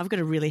 I've got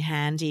a really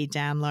handy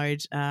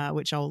download,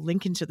 which I'll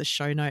link into the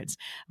show notes,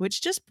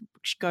 which just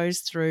goes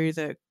through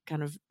the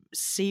kind of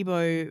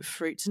SIBO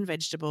fruits and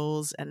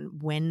vegetables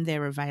and when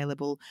they're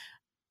available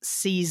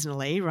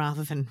seasonally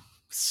rather than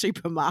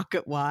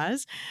supermarket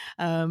wise,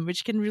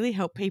 which can really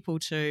help people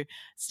to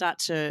start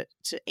to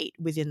eat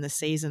within the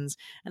seasons.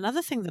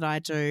 Another thing that I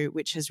do,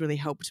 which has really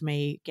helped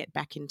me get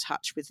back in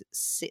touch with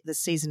the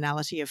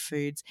seasonality of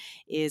foods,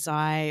 is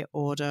I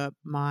order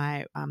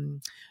my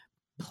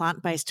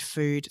plant-based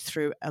food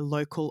through a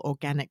local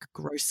organic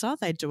grocer.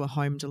 They do a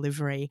home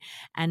delivery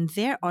and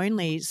they're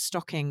only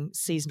stocking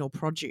seasonal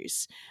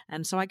produce.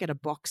 And so I get a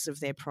box of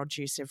their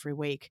produce every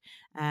week.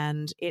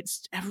 And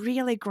it's a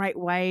really great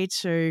way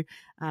to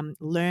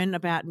learn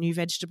about new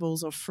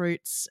vegetables or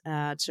fruits,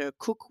 to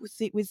cook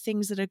with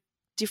things that are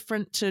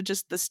different to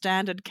just the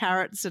standard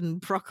carrots and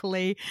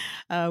broccoli,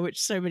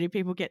 which so many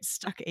people get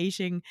stuck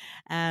eating.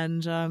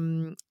 And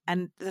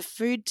the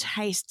food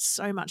tastes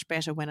so much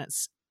better when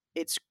it's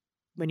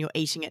when you're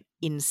eating it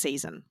in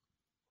season.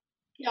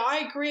 Yeah, I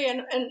agree.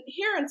 And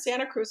here in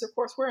Santa Cruz, of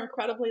course, we're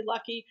incredibly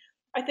lucky.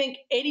 I think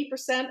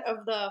 80%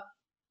 of the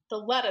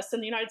lettuce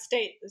in the United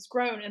States is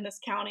grown in this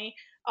county.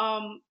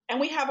 And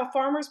we have a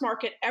farmer's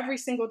market every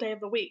single day of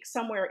the week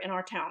somewhere in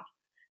our town.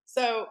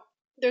 So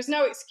there's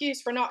no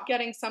excuse for not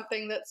getting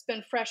something that's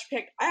been fresh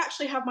picked. I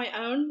actually have my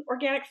own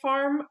organic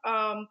farm,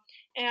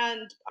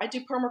 and I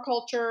do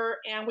permaculture,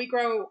 and we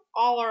grow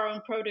all our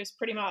own produce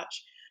pretty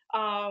much.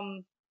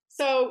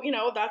 So,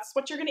 that's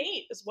what you're going to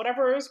eat is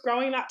whatever is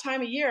growing that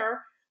time of year.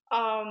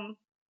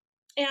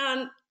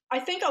 And I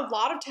think a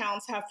lot of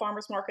towns have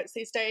farmers markets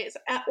these days,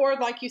 or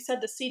like you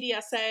said, the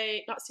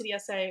CDSA, not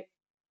CDSA,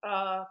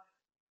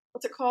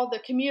 what's it called? The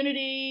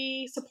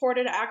Community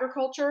Supported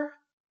Agriculture,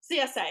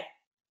 CSA,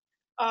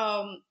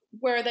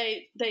 where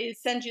they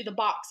send you the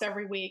box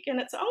every week.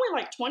 And it's only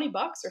like $20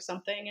 or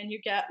something. And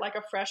you get like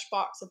a fresh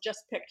box of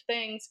just picked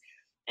things.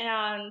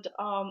 And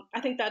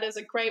I think that is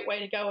a great way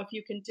to go if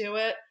you can do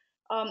it.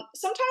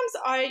 Sometimes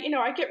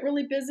I get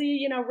really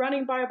busy,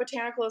 running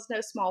biobotanical is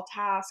no small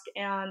task.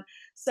 And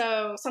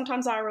so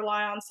sometimes I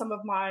rely on some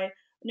of my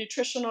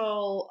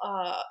nutritional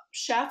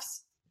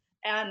chefs,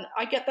 and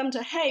I get them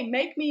to, hey,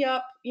 make me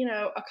up,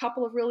 a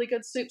couple of really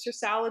good soups or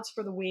salads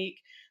for the week,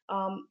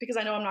 because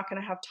I know I'm not going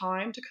to have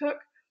time to cook.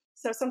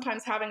 So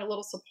sometimes having a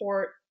little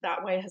support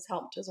that way has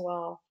helped as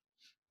well.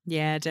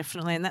 Yeah,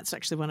 definitely. And that's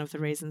actually one of the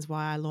reasons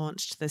why I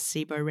launched the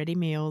SIBO Ready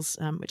Meals,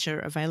 which are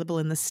available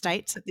in the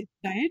States at this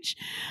stage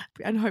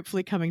and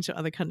hopefully coming to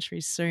other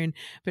countries soon.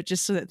 But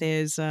just so that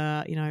there's,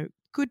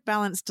 good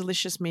balanced,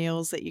 delicious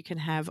meals that you can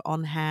have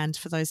on hand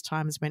for those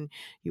times when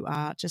you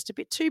are just a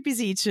bit too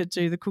busy to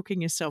do the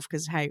cooking yourself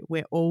because, hey,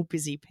 we're all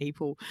busy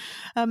people.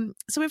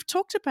 So we've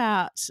talked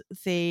about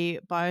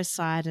the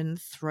Biocide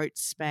and throat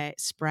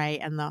spray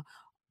and the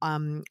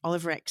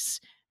Oliverex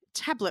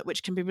tablet,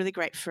 which can be really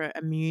great for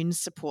immune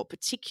support,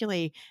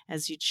 particularly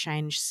as you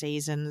change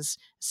seasons,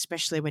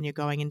 especially when you're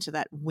going into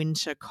that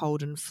winter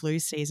cold and flu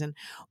season.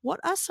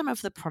 What are some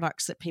of the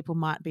products that people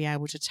might be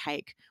able to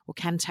take or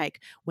can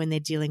take when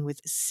they're dealing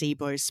with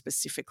SIBO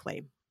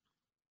specifically?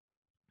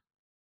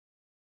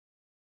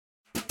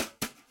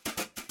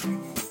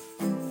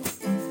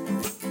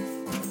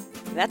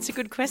 That's a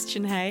good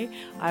question, hey?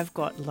 I've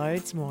got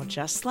loads more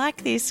just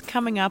like this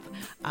coming up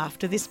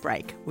after this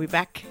break. We'll be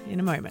back in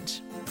a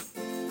moment.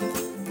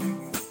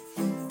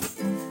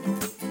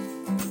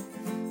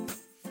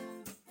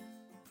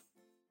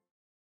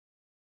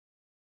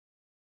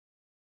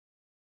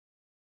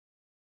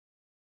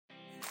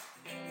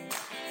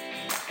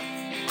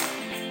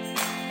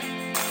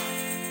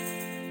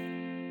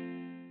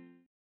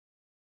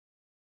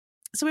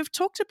 So we've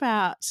talked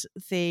about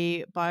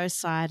the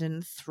Biocide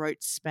and throat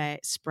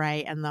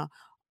spray and the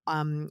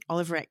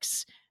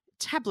Oliverex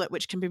tablet,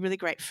 which can be really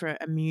great for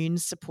immune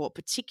support,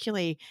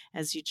 particularly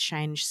as you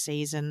change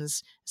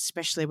seasons,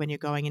 especially when you're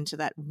going into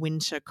that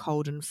winter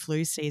cold and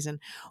flu season.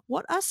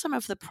 What are some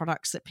of the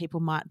products that people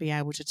might be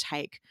able to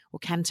take or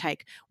can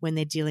take when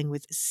they're dealing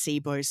with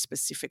SIBO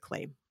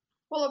specifically?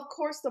 Well, of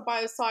course, the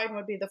Biocide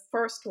would be the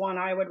first one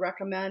I would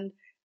recommend,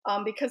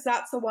 because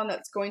that's the one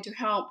that's going to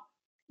help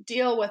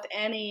deal with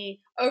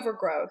any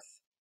overgrowth.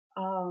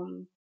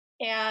 And,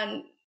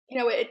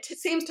 it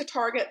seems to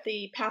target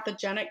the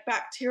pathogenic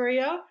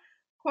bacteria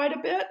quite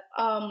a bit.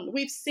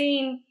 We've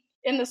seen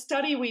in the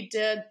study we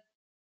did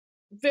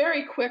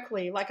very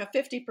quickly, like a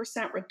 50%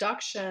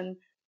 reduction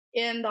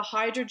in the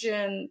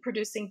hydrogen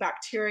producing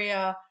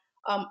bacteria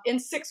in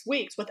 6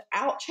 weeks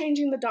without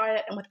changing the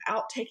diet and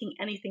without taking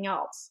anything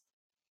else.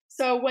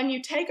 So when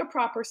you take a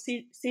proper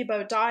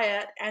SIBO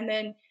diet and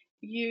then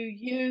you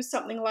use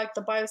something like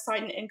the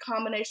Biocide in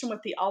combination with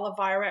the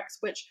Oliverex,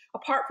 which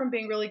apart from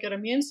being really good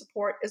immune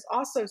support is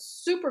also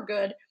super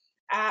good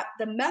at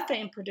the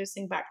methane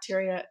producing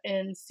bacteria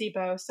in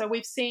SIBO. So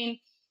we've seen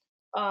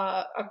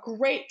a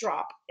great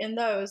drop in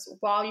those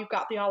while you've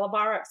got the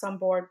Olivarix on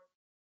board.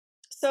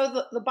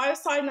 So the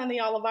biocidin and the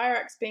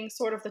Olivarix being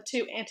sort of the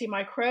two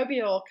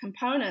antimicrobial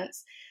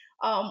components,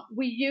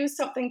 we use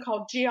something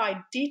called GI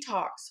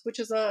detox, which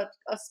is a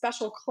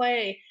special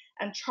clay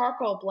and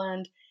charcoal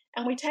blend.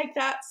 And we take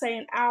that, say,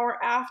 an hour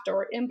after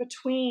or in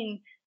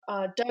between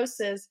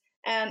doses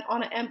and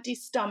on an empty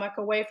stomach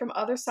away from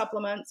other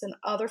supplements and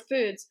other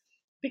foods,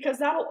 because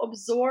that'll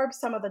absorb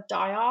some of the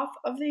die-off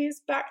of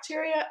these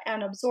bacteria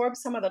and absorb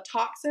some of the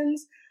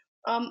toxins.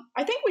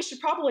 I think we should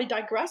probably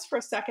digress for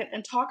a second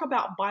and talk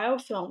about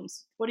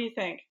biofilms. What do you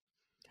think?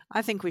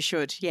 I think we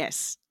should,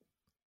 yes.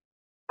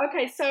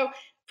 Okay, so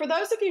for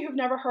those of you who've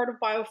never heard of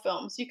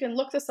biofilms, you can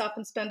look this up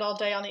and spend all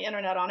day on the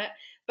internet on it.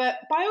 But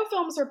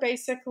biofilms are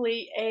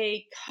basically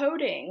a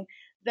coating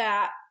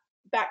that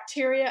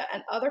bacteria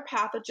and other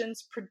pathogens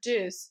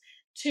produce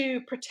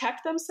to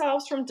protect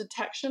themselves from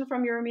detection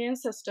from your immune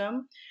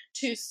system,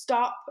 to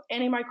stop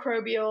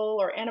antimicrobial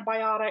or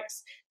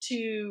antibiotics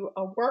to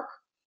work,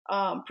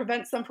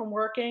 prevents them from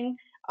working.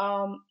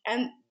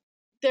 And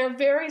they're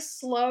very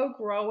slow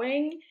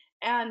growing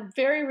and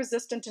very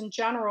resistant in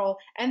general.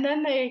 And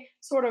then they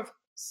sort of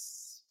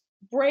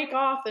break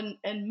off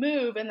and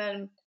move and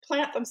then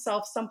plant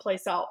themselves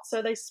someplace else.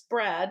 So they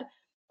spread.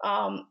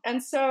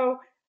 And so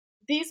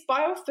these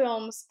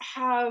biofilms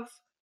have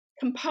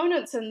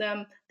components in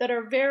them that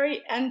are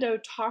very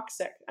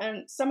endotoxic.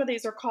 And some of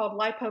these are called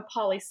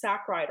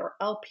lipopolysaccharide or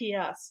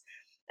LPS.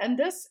 And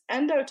this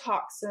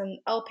endotoxin,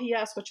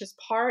 LPS, which is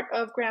part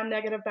of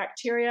gram-negative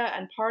bacteria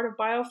and part of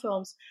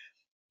biofilms,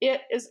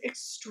 it is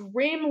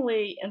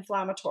extremely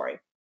inflammatory.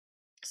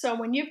 So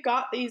when you've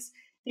got these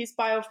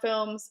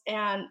biofilms,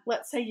 and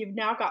let's say you've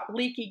now got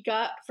leaky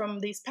gut from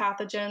these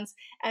pathogens,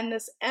 and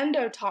this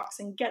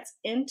endotoxin gets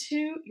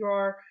into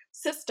your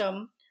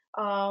system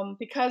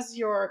because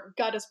your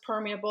gut is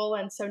permeable,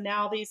 and so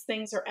now these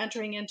things are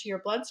entering into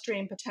your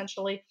bloodstream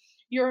potentially,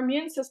 your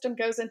immune system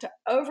goes into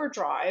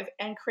overdrive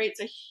and creates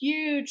a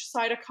huge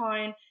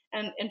cytokine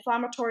and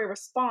inflammatory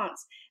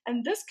response.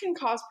 And this can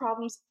cause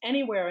problems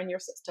anywhere in your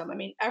system. I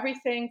mean,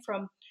 everything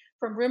from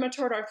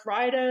rheumatoid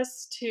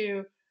arthritis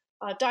to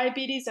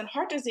diabetes and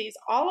heart disease,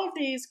 all of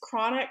these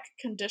chronic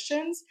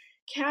conditions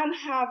can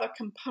have a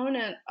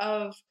component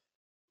of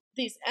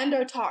these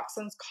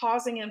endotoxins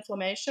causing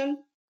inflammation.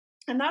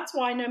 And that's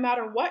why no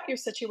matter what your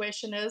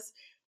situation is,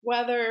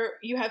 whether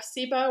you have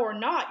SIBO or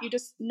not, you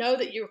just know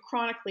that you're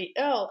chronically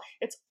ill,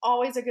 it's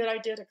always a good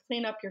idea to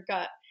clean up your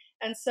gut.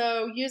 And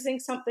so using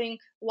something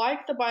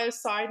like the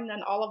biocidin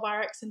and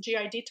Olivarix and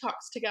GI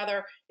detox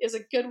together is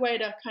a good way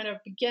to kind of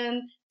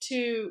begin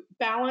to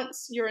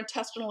balance your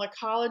intestinal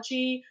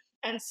ecology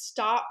and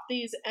stop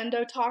these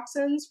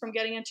endotoxins from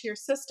getting into your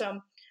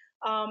system.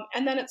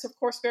 And then it's, of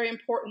course, very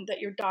important that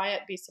your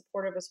diet be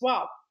supportive as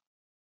well.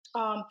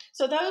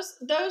 So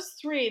those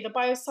three, the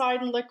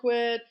biocidin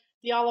liquid,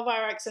 the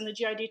Olivarix, and the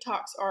GI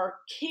detox, are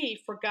key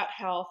for gut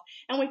health.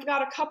 And we've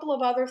got a couple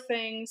of other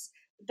things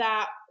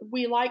that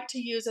we like to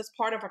use as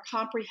part of a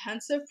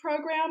comprehensive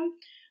program.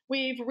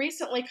 We've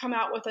recently come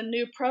out with a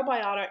new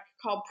probiotic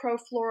called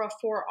ProFlora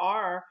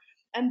 4R.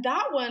 And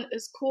that one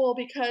is cool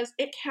because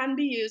it can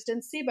be used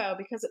in SIBO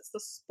because it's the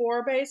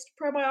spore-based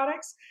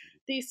probiotics.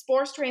 These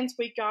spore strains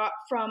we got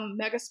from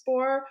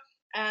Megaspore,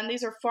 and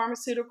these are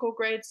pharmaceutical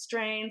grade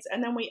strains.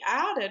 And then we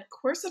added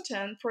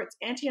quercetin for its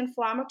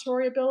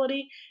anti-inflammatory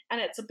ability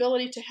and its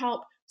ability to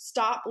help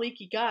stop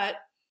leaky gut.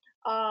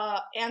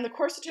 And the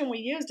quercetin we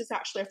used is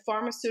actually a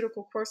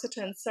pharmaceutical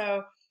quercetin.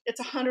 So it's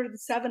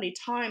 170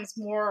 times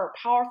more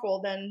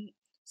powerful than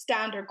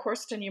standard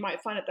quercetin you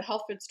might find at the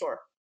health food store.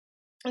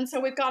 And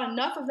so we've got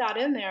enough of that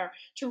in there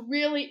to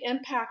really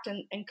impact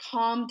and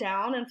calm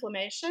down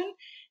inflammation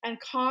and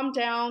calm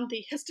down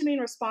the histamine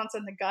response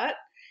in the gut.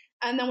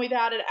 And then we've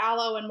added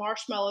aloe and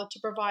marshmallow to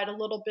provide a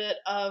little bit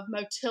of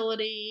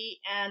motility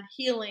and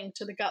healing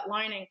to the gut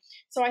lining.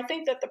 So I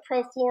think that the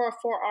ProFlora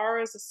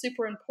 4R is a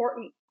super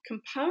important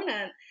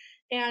component,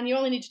 and you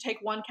only need to take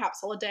one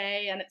capsule a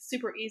day, and it's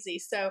super easy.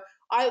 So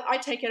I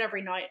take it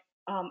every night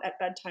at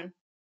bedtime.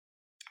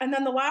 And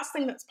then the last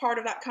thing that's part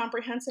of that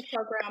comprehensive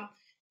program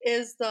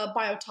is the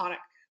biotonic.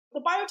 The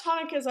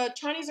biotonic is a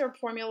Chinese herb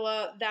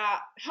formula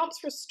that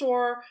helps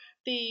restore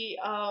the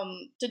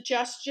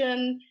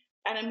digestion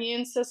and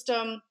immune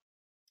system.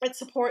 It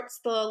supports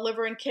the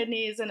liver and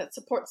kidneys, and it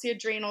supports the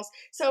adrenals.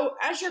 So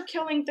as you're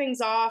killing things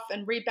off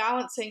and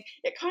rebalancing,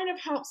 it kind of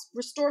helps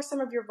restore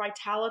some of your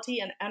vitality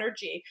and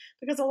energy,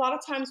 because a lot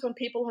of times when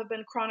people have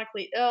been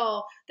chronically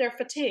ill, they're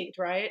fatigued,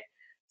 right?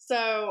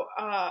 So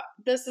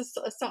this is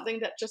something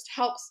that just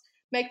helps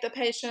make the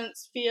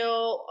patients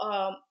feel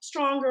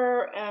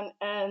stronger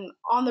and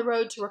on the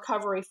road to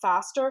recovery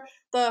faster.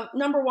 The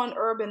number one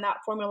herb in that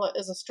formula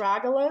is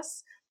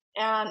astragalus.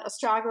 And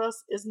astragalus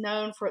is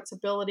known for its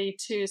ability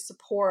to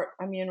support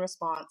immune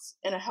response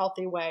in a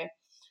healthy way.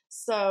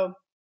 So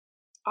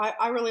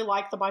I really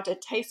like the bite.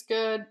 It tastes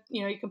good.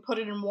 You know, you can put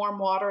it in warm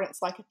water and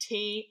it's like a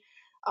tea.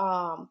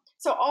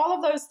 So all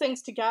of those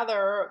things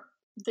together,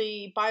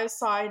 the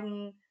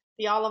biocidin,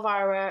 the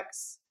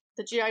Olivarix,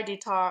 the GI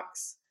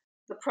detox,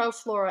 the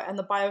Proflora, and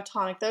the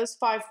Biotonic. Those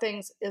 5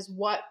 things is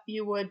what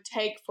you would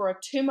take for a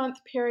 2-month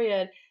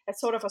period as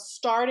sort of a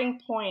starting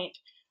point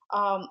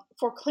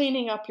for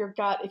cleaning up your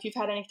gut if you've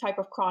had any type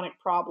of chronic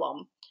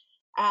problem.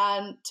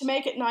 And to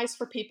make it nice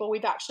for people,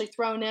 we've actually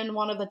thrown in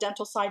one of the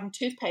Dental Side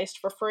toothpaste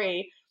for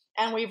free,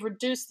 and we've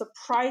reduced the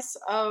price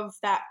of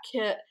that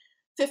kit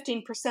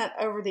 15%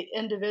 over the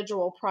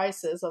individual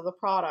prices of the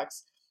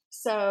products.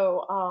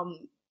 So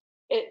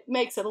it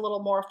makes it a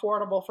little more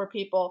affordable for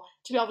people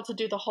to be able to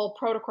do the whole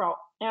protocol.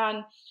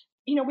 And,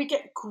 we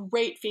get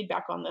great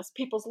feedback on this.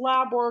 People's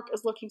lab work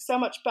is looking so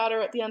much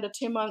better at the end of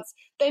 2 months.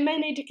 They may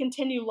need to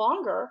continue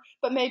longer,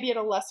 but maybe at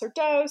a lesser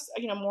dose,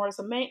 more as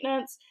a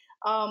maintenance.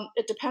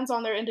 It depends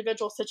on their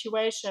individual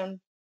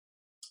situation.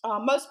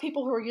 Most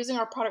people who are using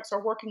our products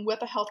are working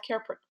with a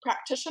healthcare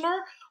practitioner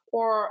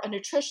or a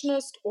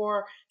nutritionist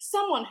or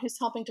someone who's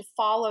helping to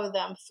follow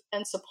them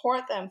and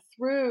support them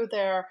through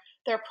their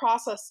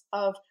process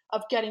of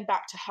getting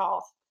back to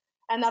health.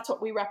 And that's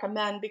what we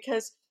recommend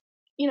because,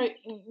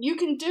 you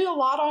can do a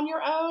lot on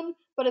your own,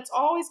 but it's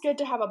always good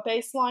to have a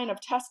baseline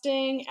of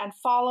testing and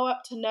follow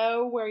up to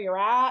know where you're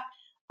at,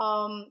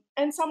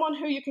 and someone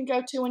who you can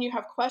go to when you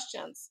have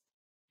questions.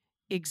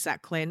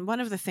 Exactly. And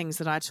one of the things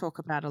that I talk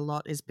about a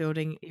lot is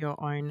building your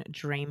own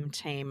dream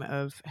team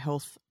of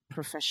health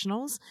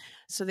professionals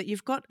so that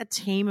you've got a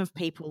team of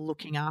people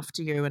looking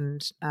after you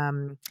and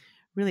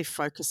really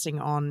focusing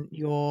on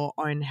your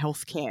own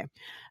healthcare.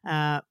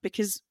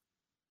 Because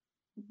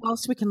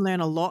whilst we can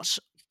learn a lot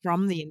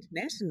from the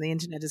internet, and the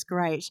internet is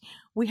great,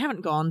 we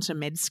haven't gone to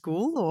med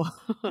school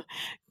or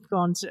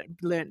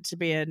learnt to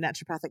be a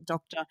naturopathic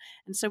doctor.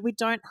 And so we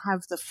don't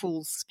have the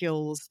full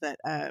skills that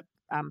a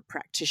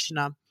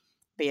practitioner,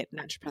 be it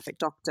naturopathic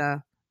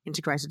doctor,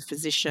 integrated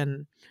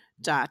physician,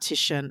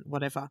 dietitian,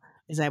 whatever,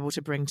 is able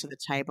to bring to the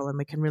table, and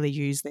we can really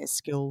use their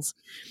skills.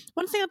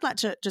 One thing I'd like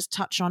to just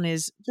touch on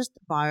is just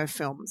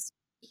biofilms.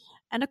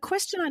 And a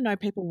question I know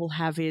people will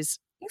have is,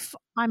 if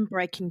I'm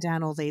breaking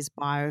down all these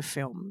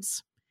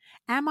biofilms,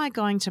 am I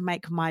going to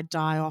make my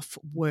die-off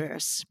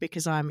worse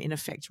because I'm in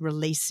effect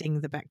releasing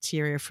the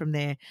bacteria from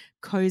their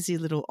cozy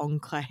little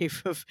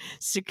enclave of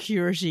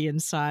security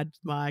inside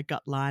my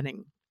gut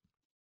lining?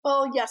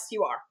 Well, yes,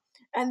 you are.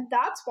 And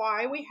that's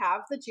why we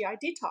have the GI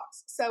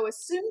detox. So as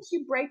soon as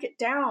you break it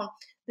down,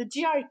 the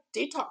GI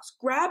detox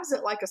grabs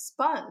it like a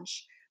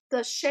sponge.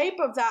 The shape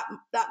of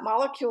that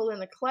molecule in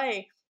the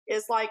clay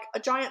is like a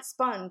giant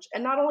sponge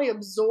and not only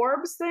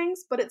absorbs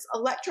things, but it's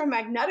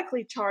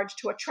electromagnetically charged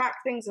to attract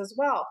things as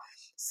well.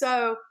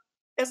 So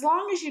as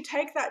long as you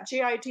take that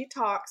GI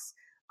detox,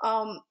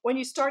 when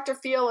you start to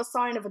feel a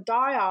sign of a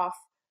die-off,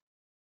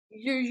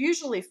 you're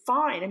usually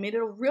fine. I mean,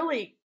 it'll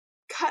really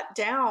cut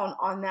down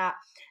on that.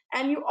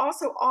 And you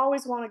also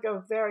always want to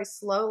go very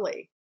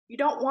slowly. You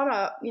don't want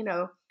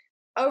to,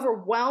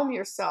 overwhelm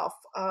yourself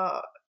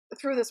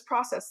through this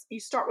process. You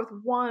start with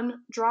 1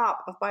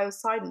 drop of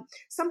biocidin.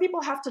 Some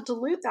people have to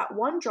dilute that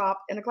 1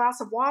 drop in a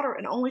glass of water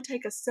and only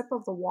take a sip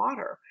of the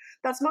water.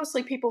 That's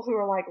mostly people who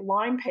are like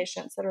Lyme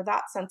patients that are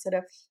that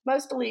sensitive.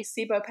 Mostly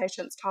SIBO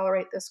patients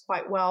tolerate this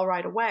quite well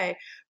right away.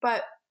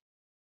 But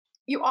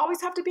you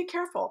always have to be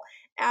careful.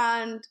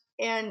 And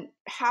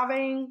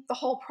having the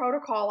whole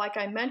protocol, like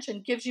I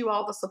mentioned, gives you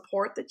all the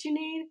support that you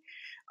need.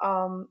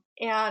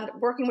 And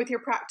working with your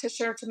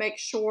practitioner to make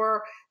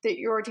sure that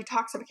your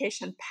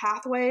detoxification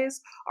pathways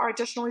are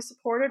additionally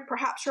supported.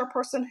 Perhaps you're a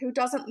person who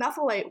doesn't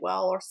methylate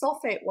well or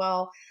sulfate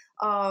well.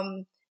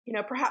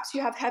 Perhaps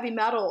you have heavy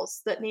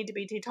metals that need to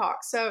be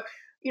detoxed. So,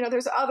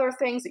 there's other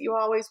things that you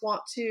always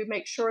want to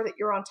make sure that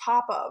you're on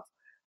top of.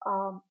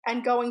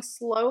 And going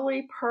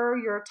slowly per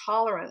your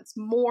tolerance.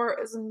 More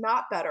is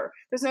not better.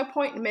 There's no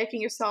point in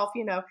making yourself,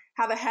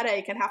 have a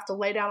headache and have to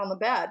lay down on the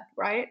bed,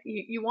 right?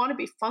 You want to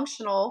be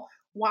functional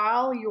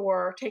while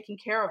you're taking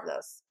care of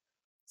this.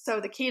 So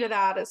the key to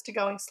that is to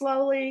going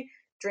slowly,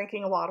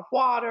 drinking a lot of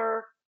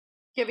water,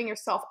 giving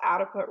yourself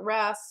adequate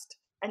rest,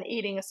 and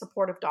eating a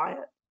supportive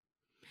diet.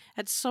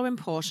 It's so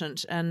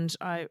important. And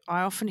I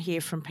often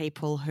hear from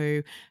people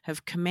who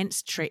have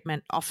commenced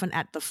treatment, often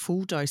at the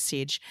full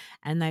dosage,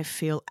 and they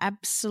feel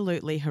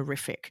absolutely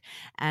horrific.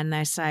 And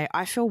they say,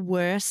 I feel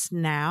worse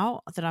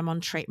now that I'm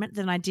on treatment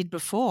than I did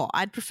before.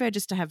 I'd prefer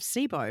just to have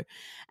SIBO.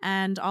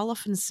 And I'll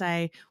often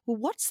say, well,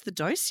 what's the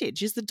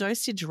dosage? Is the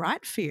dosage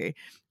right for you?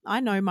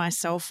 I know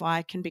myself,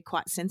 I can be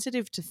quite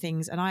sensitive to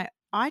things. And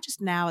I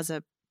just now, as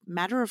a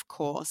matter of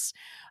course,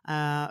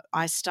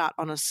 I start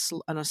on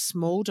a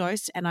small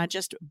dose and I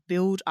just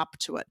build up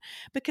to it,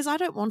 because I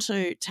don't want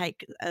to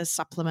take a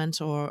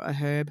supplement or a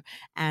herb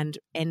and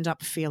end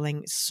up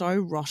feeling so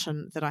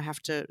rotten that I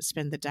have to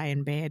spend the day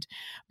in bed,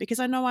 because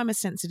I know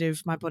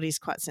my body's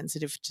quite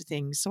sensitive to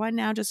things. So I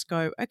now just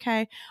go,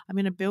 okay, I'm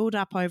going to build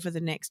up over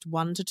the next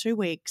 1 to 2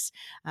 weeks,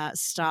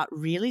 start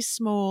really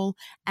small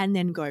and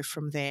then go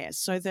from there,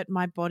 so that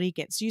my body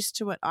gets used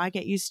to it, I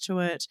get used to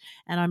it,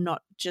 and I'm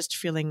not just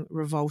feeling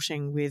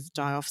revolting with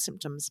die-off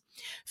symptoms.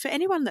 For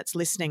anyone that's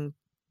listening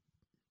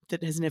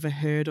that has never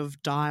heard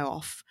of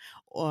die-off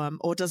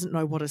or doesn't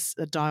know what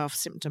a die-off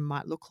symptom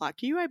might look like,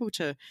 are you able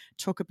to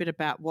talk a bit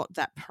about what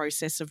that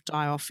process of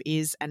die-off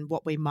is and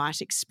what we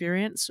might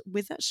experience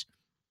with it?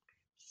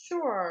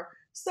 Sure.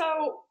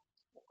 So,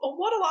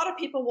 what a lot of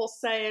people will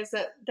say is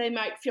that they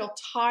might feel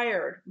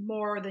tired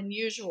more than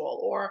usual,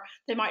 or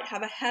they might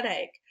have a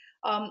headache.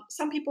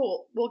 Some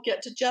people will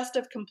get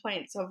digestive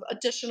complaints of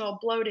additional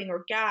bloating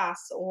or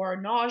gas or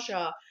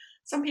nausea.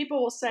 Some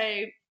people will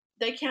say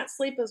they can't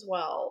sleep as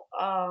well.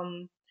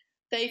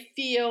 They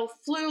feel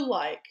flu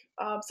like.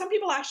 Some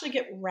people actually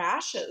get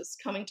rashes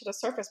coming to the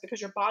surface because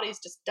your body's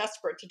just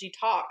desperate to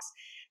detox.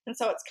 And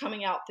so it's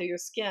coming out through your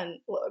skin,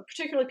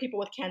 particularly people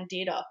with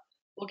candida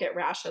will get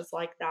rashes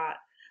like that.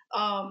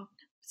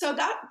 So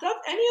that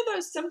any of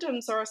those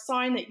symptoms are a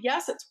sign that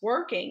yes, it's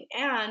working,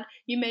 and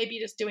you may be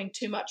just doing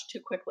too much too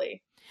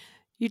quickly.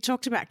 You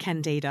talked about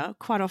candida.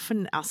 Quite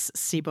often, us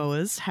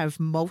SIBOers have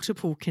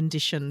multiple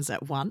conditions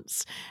at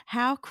once.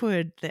 How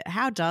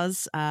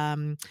does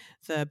the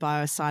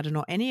biocidin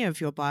or any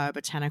of your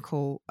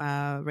biobotanical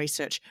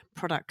research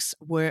products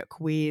work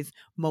with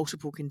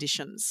multiple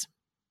conditions?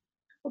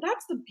 Well,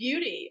 that's the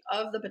beauty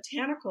of the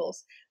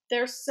botanicals.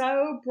 They're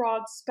so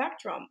broad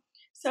spectrum.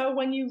 So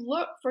when you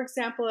look, for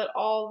example, at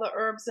all the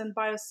herbs in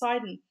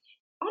biocidin,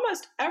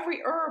 almost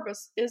every herb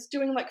is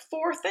doing like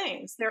four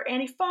things. They're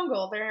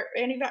antifungal, they're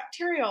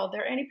antibacterial,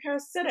 they're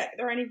antiparasitic,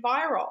 they're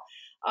antiviral.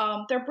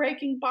 They're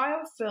breaking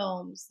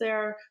biofilms.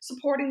 They're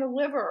supporting the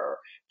liver.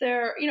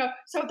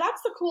 So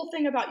that's the cool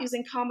thing about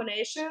using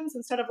combinations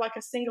instead of like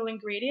a single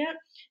ingredient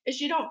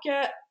is you don't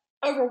get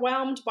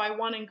overwhelmed by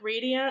one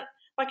ingredient.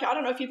 Like, I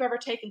don't know if you've ever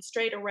taken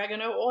straight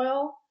oregano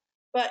oil,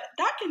 but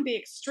that can be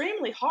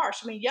extremely harsh.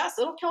 I mean, yes,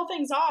 it'll kill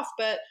things off,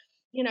 but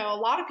a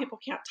lot of people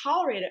can't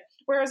tolerate it.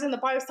 Whereas in the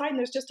biocidin,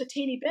 there's just a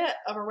teeny bit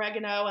of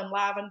oregano and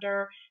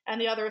lavender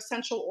and the other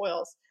essential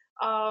oils.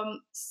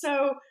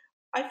 So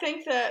I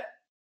think that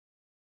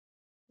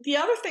the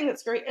other thing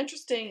that's very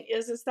interesting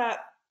is that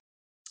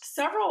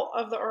several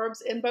of the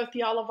herbs in both the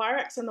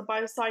Olivirax and the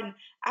biocidin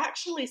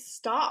actually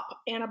stop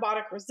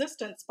antibiotic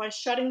resistance by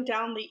shutting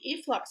down the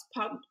efflux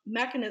pump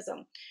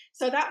mechanism.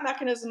 So that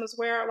mechanism is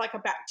where like a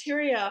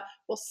bacteria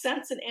will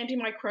sense an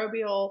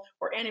antimicrobial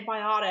or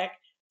antibiotic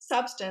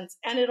substance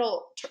and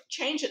it'll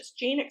change its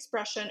gene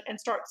expression and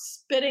start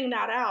spitting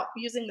that out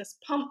using this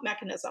pump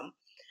mechanism.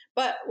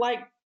 But like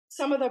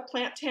some of the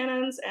plant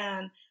tannins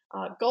and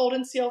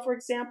golden seal, for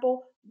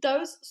example,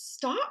 those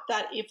stop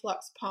that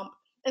efflux pump.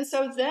 And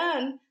so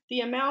then the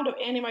amount of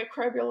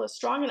antimicrobial is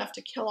strong enough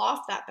to kill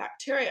off that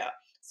bacteria.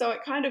 So it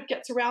kind of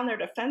gets around their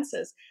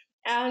defenses.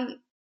 And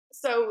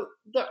so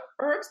the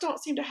herbs don't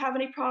seem to have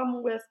any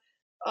problem with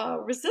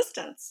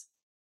resistance.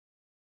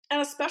 And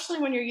especially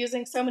when you're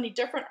using so many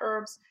different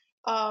herbs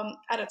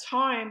at a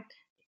time,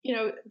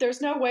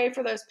 there's no way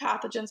for those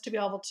pathogens to be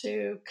able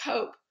to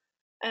cope.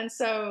 And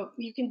so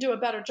you can do a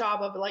better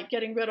job of like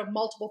getting rid of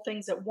multiple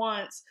things at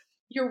once.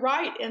 You're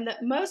right in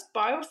that most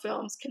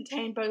biofilms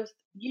contain both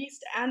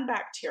yeast and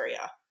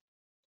bacteria.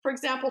 For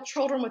example,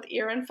 children with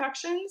ear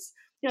infections,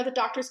 the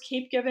doctors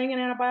keep giving an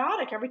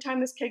antibiotic every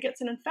time this kid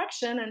gets an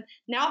infection, and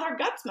now their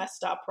gut's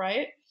messed up,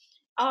 right?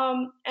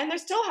 And they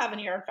still have an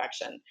ear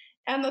infection.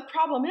 And the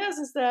problem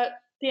is that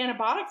the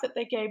antibiotic that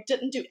they gave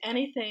didn't do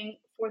anything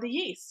for the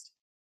yeast.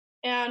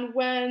 And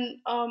when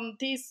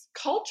these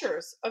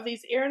cultures of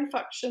these ear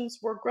infections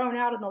were grown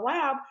out in the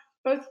lab,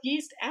 both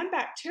yeast and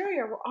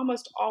bacteria were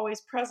almost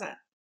always present.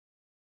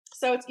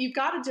 So you've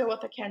got to deal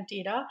with the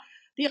candida.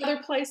 The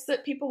other place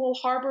that people will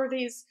harbor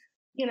these,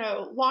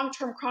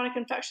 long-term chronic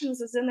infections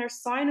is in their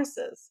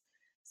sinuses.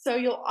 So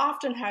you'll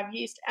often have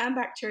yeast and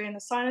bacteria in the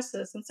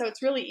sinuses. And so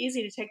it's really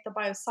easy to take the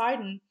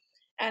biocidin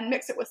and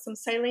mix it with some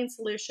saline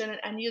solution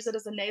and use it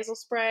as a nasal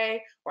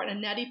spray or in a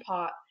neti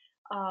pot.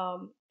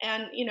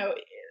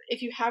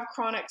 If you have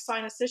chronic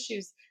sinus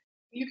issues,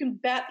 you can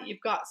bet that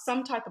you've got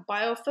some type of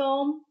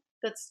biofilm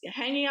that's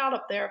hanging out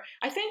up there.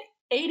 I think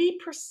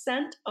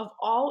 80% of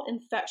all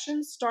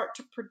infections start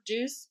to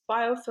produce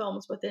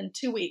biofilms within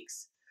 2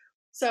 weeks.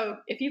 So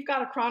if you've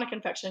got a chronic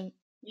infection,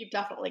 you've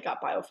definitely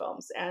got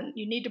biofilms and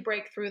you need to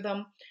break through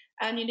them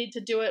and you need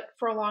to do it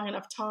for a long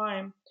enough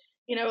time.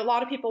 A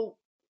lot of people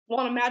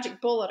want a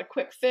magic bullet, a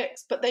quick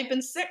fix, but they've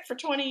been sick for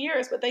 20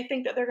 years, but they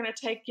think that they're going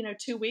to take,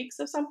 2 weeks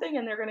of something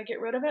and they're going to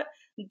get rid of it.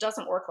 It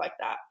doesn't work like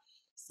that.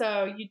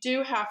 So you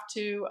do have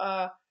to,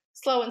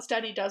 slow and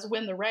steady does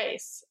win the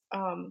race.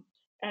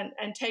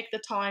 And take the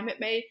time. It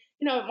may,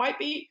 it might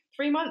be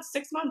 3 months,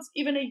 6 months,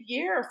 even a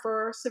year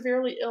for a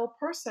severely ill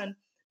person,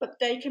 but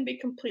they can be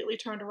completely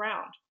turned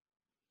around.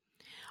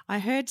 I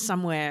heard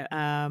somewhere,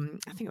 I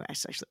think it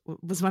actually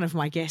was one of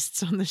my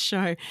guests on the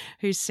show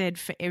who said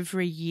for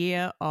every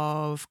year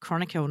of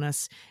chronic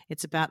illness,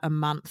 it's about a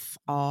month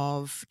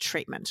of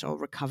treatment or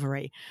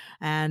recovery.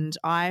 And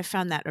I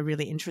found that a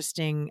really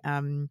interesting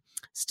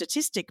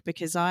statistic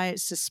because I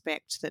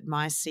suspect that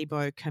my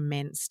SIBO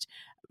commenced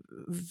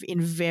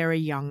in very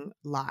young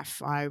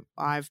life.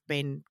 I've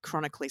been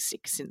chronically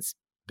sick since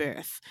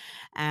birth,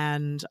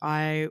 and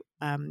I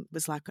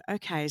was like,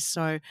 okay,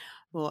 so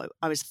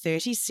I was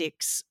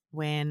 36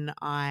 when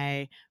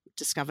I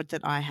discovered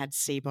that I had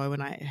SIBO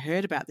and I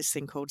heard about this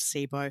thing called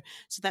SIBO.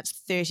 So that's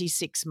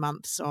 36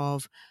 months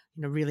of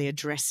really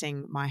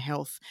addressing my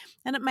health.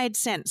 And it made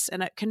sense.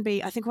 And it can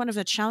be, I think, one of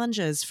the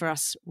challenges for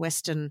us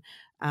Western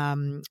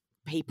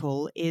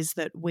people is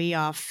that we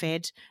are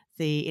fed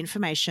the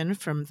information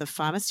from the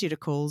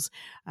pharmaceuticals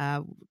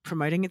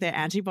promoting their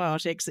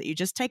antibiotics that you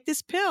just take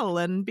this pill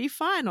and be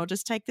fine, or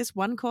just take this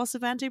one course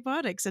of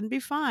antibiotics and be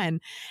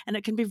fine. And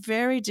it can be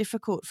very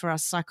difficult for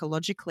us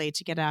psychologically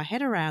to get our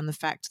head around the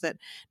fact that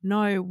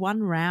no,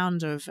 one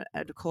round of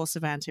a course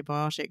of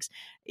antibiotics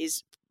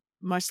is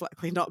most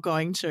likely not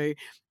going to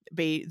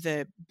be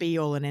the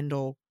be-all and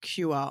end-all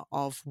cure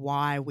of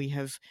why we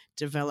have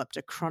developed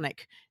a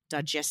chronic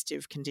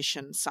digestive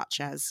condition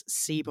such as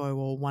SIBO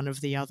or one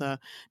of the other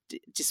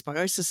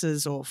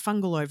dysbioses or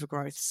fungal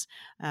overgrowths.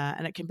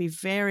 And it can be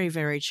very,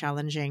 very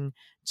challenging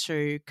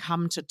to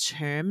come to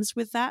terms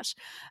with that.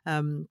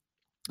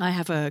 I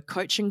have a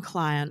coaching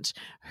client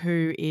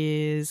who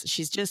we've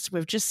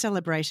just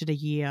celebrated a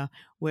year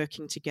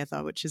working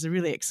together, which is a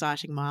really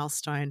exciting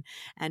milestone.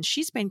 And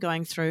she's been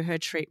going through her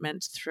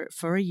treatment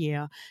for a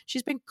year.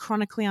 She's been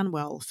chronically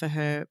unwell for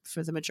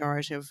the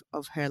majority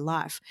of her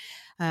life.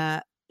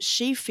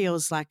 She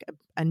feels like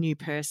a new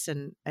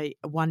person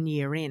 1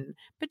 year in,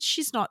 but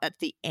she's not at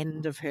the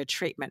end of her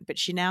treatment. But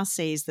she now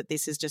sees that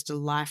this is just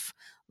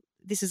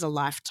this is a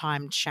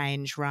lifetime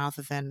change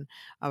rather than,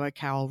 oh,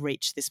 okay, I'll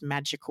reach this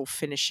magical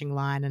finishing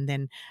line and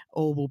then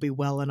all will be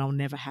well and I'll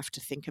never have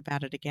to think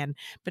about it again.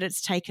 But it's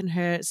taken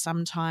her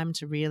some time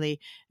to really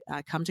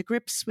come to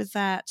grips with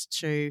that,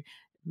 to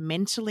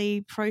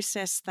mentally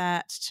process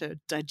that, to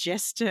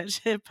digest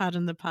it,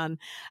 pardon the pun,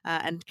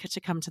 and to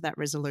come to that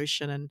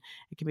resolution. And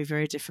it can be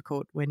very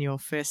difficult when you're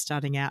first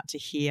starting out to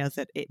hear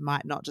that it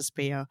might not just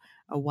be a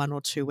 1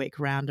 or 2 week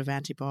round of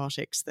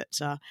antibiotics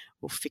that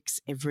will fix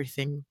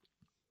everything.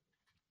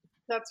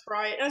 That's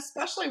right. And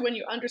especially when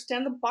you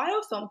understand the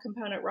biofilm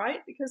component,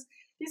 right? Because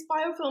these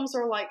biofilms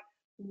are like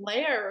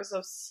layers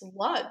of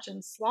sludge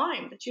and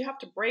slime that you have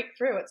to break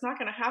through. It's not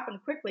going to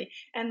happen quickly.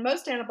 And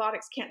most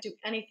antibiotics can't do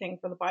anything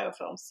for the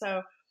biofilm.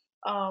 So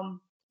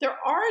there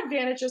are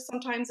advantages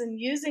sometimes in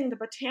using the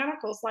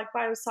botanicals like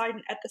biocidin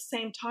at the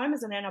same time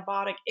as an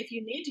antibiotic if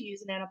you need to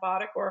use an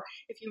antibiotic, or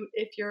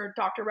if your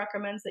doctor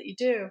recommends that you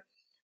do.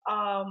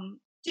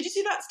 Did you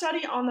see that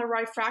study on the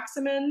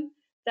rifaximin,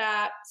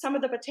 that some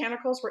of the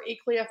botanicals were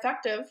equally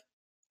effective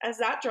as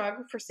that drug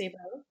for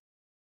SIBO?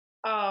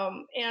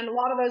 And a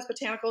lot of those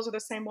botanicals are the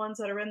same ones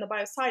that are in the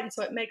biocidin,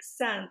 so it makes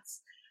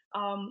sense.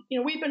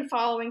 We've been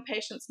following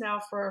patients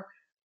now for,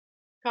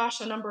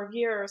 a number of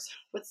years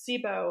with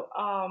SIBO.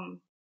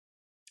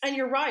 And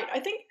you're right. I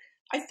think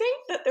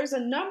that there's a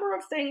number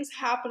of things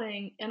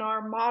happening in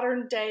our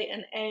modern day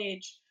and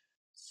age,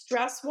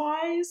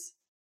 stress-wise,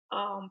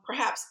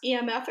 perhaps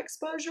EMF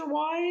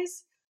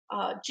exposure-wise,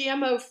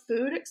 GMO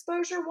food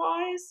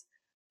exposure-wise,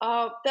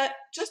 that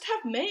just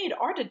have made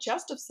our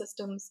digestive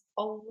systems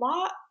a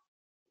lot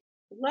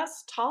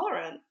less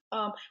tolerant.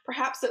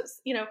 Perhaps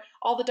it's,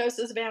 all the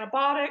doses of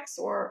antibiotics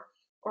or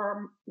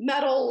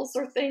metals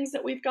or things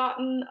that we've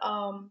gotten,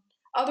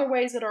 other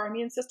ways that our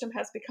immune system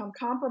has become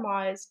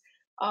compromised.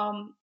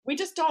 We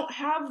just don't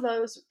have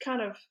those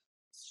kind of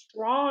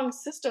strong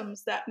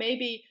systems that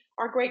maybe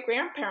our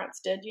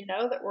great-grandparents did,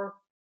 that were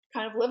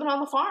kind of living on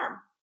the farm.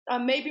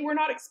 Maybe we're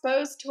not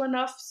exposed to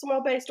enough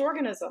soil-based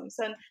organisms.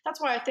 And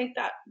that's why I think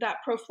that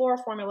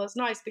ProFlora formula is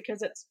nice,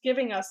 because it's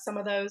giving us some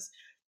of those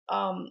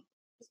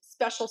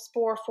special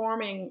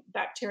spore-forming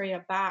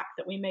bacteria back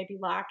that we may be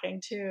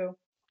lacking too.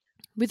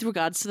 With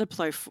regards to the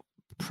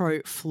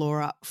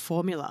ProFlora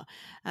formula,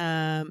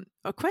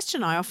 a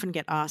question I often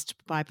get asked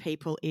by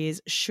people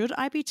is, should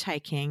I be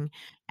taking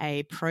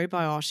a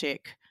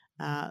probiotic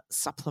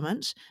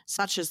supplement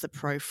such as the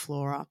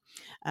ProFlora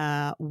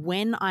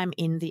when I'm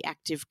in the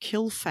active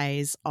kill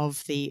phase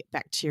of the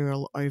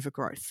bacterial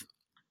overgrowth?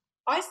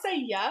 I say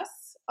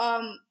yes,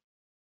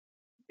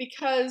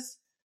 because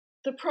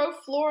the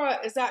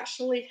ProFlora is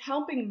actually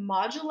helping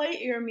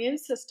modulate your immune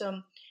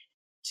system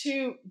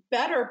to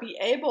better be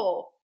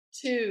able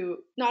to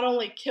not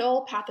only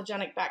kill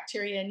pathogenic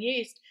bacteria and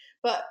yeast,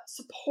 but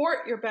support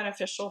your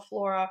beneficial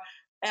flora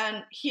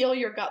and heal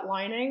your gut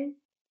lining.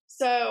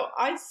 So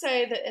I'd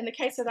say that in the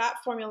case of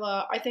that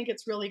formula, I think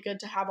it's really good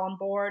to have on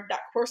board.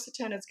 That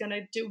quercetin is going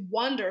to do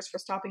wonders for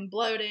stopping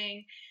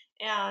bloating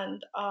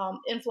and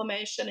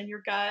inflammation in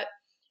your gut.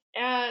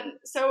 And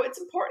so it's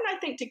important, I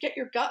think, to get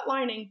your gut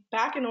lining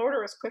back in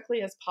order as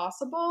quickly as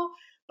possible.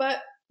 But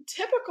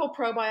typical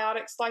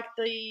probiotics like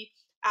the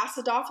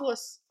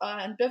acidophilus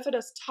and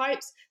bifidus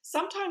types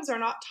sometimes are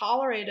not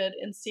tolerated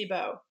in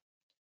SIBO.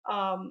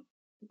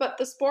 But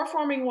the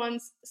spore-forming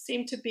ones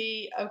seem to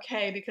be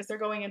okay because they're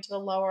going into the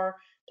lower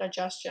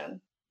digestion.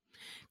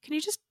 Can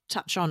you just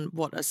touch on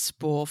what a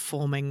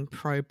spore-forming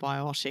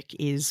probiotic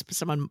is?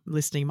 Someone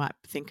listening might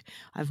think,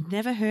 I've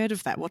never heard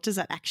of that. What does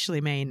that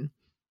actually mean?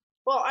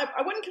 Well,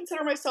 I wouldn't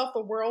consider myself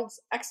the world's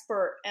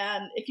expert.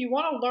 And if you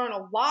want to learn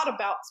a lot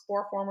about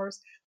spore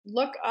formers,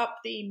 look up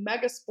the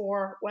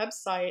Megaspore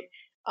website.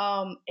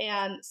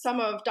 and some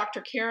of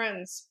Dr.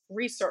 Kieran's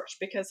research,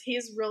 because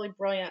he's really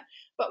brilliant.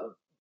 But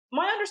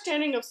my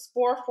understanding of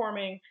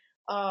spore-forming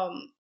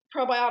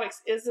probiotics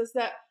is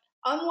that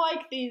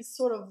unlike these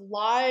sort of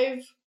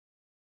live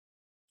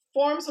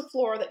forms of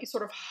flora that you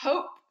sort of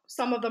hope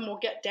some of them will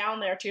get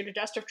down there to your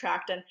digestive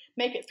tract and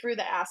make it through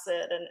the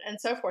acid and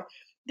so forth,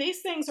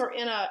 these things are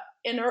in a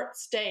inert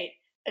state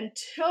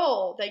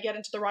until they get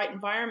into the right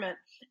environment,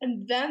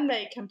 and then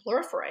they can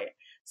proliferate.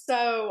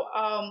 So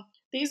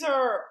these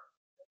are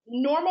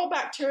normal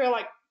bacteria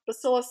like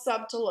Bacillus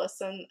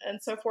subtilis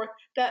and so forth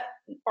that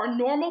are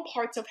normal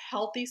parts of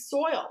healthy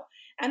soil.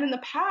 And in the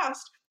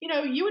past,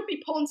 you would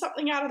be pulling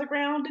something out of the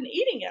ground and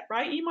eating it,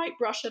 right? You might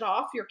brush it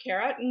off, your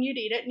carrot, and you'd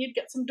eat it and you'd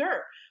get some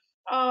dirt.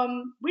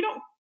 We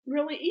don't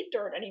really eat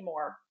dirt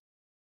anymore.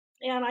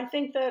 And I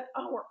think that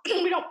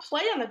we don't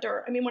play in the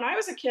dirt. I mean, when I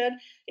was a kid,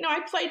 I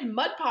played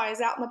mud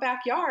pies out in the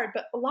backyard,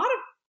 but a lot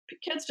of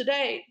kids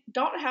today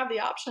don't have the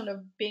option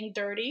of being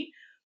dirty.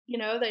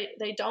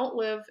 They don't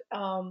live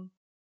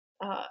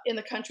in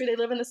the country. They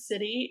live in the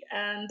city,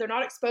 and they're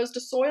not exposed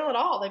to soil at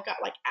all. They've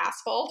got like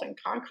asphalt and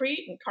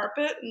concrete and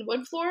carpet and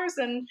wood floors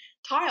and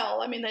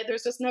tile. I mean,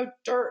 there's just no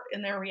dirt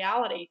in their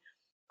reality.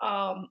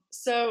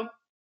 So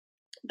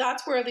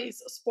that's where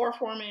these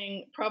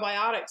spore-forming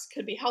probiotics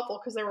could be helpful,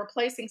 because they're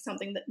replacing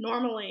something that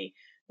normally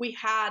we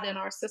had in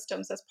our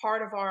systems as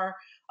part of our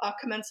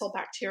commensal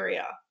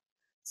bacteria.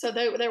 So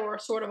they were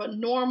sort of a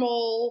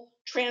normal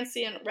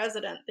transient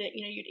resident that,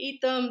 you'd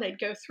eat them, they'd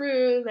go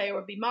through, they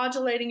would be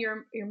modulating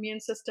your immune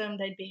system,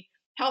 they'd be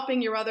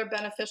helping your other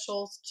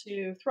beneficials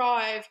to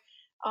thrive.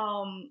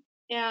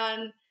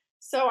 And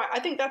so I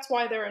think that's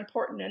why they're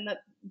important, and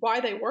why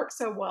they work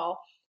so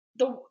well.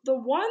 The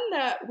one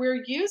that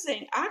we're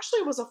using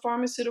actually was a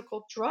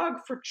pharmaceutical drug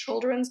for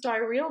children's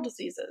diarrheal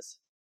diseases.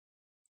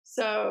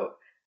 So,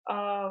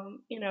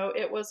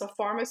 it was a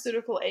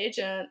pharmaceutical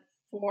agent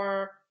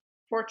for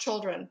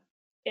children.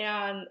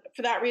 And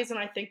for that reason,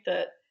 I think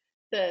that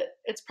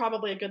it's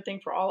probably a good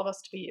thing for all of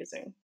us to be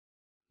using.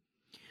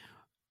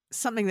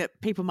 Something that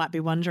people might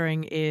be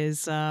wondering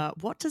is,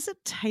 what does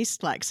it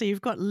taste like? So you've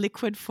got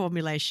liquid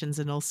formulations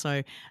and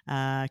also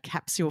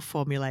capsule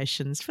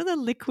formulations. For the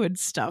liquid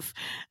stuff,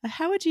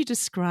 how would you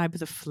describe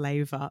the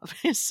flavour?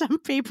 Some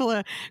people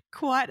are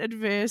quite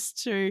adverse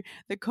to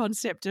the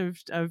concept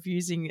of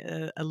using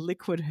a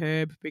liquid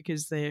herb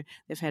because they've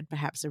had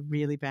perhaps a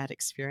really bad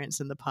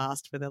experience in the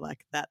past where they're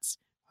like, that's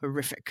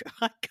horrific.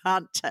 I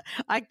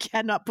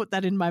cannot put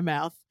that in my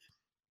mouth.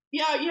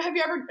 Yeah, have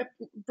you ever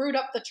brewed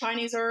up the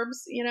Chinese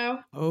herbs,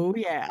 Oh,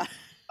 yeah.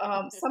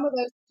 Some of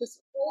those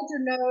just hold your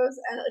nose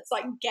and it's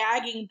like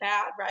gagging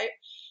bad, right?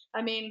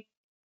 I mean,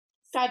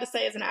 sad to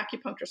say as an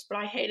acupuncturist, but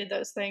I hated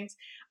those things.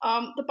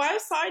 The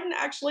biocidin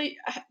actually,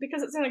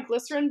 because it's in a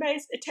glycerin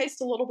base, it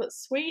tastes a little bit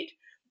sweet.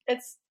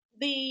 It's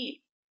the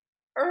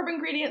herb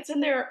ingredients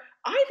in there.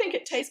 I think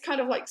it tastes kind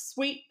of like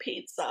sweet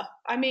pizza.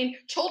 I mean,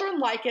 children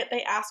like it.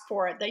 They ask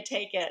for it. They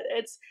take it.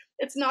 It's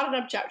not an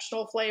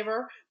objectionable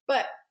flavor,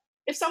 but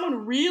if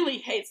someone really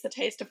hates the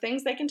taste of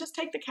things, they can just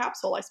take the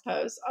capsule, I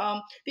suppose.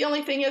 The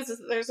only thing is that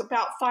there's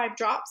about 5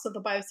 drops of the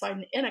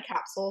biocidin in a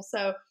capsule.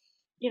 So,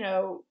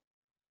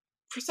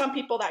 for some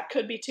people that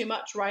could be too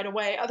much right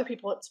away. Other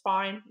people, it's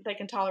fine. They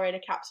can tolerate a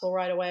capsule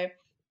right away.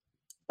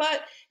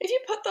 But if you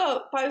put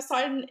the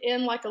biocidin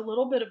in like a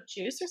little bit of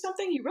juice or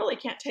something, you really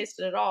can't taste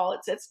it at all.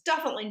 It's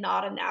definitely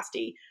not a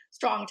nasty,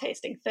 strong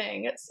tasting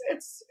thing.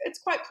 It's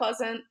quite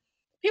pleasant.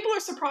 People are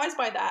surprised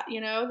by that,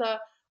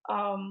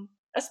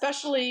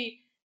 especially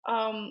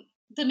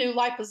the new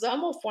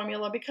liposomal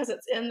formula, because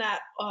it's in that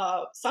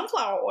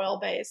sunflower oil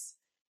base.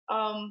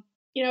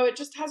 It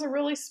just has a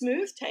really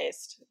smooth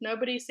taste.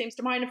 Nobody seems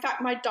to mind. In fact,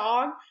 my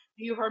dog,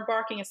 you heard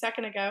barking a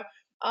second ago,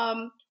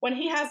 when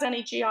he has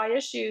any GI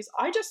issues,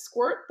 I just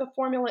squirt the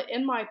formula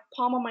in my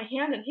palm of my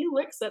hand and he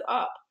licks it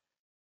up.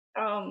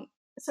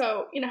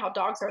 So you know how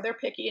dogs are, they're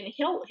picky, and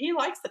he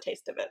likes the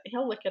taste of it.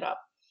 He'll lick it up.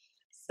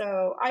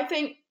 So I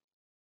think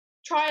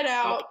try it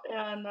out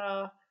and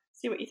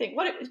see what you think.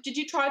 Did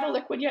you try the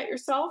liquid yet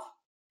yourself?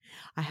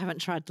 I haven't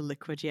tried the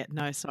liquid yet,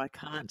 no, so I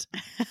can't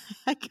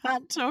I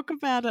can't talk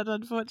about it,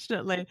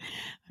 unfortunately.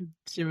 I'm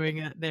doing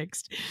it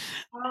next.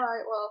 All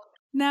right, well.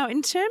 Now,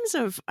 in terms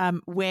of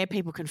where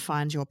people can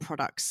find your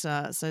products,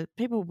 so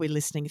people will be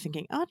listening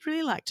thinking, I'd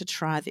really like to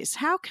try this.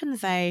 How can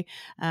they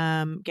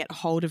get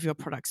hold of your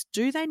products?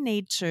 Do they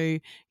need to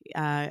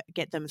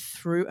get them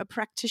through a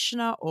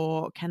practitioner,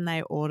 or can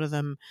they order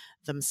them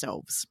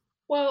themselves?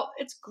 Well,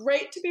 it's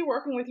great to be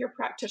working with your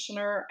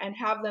practitioner and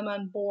have them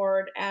on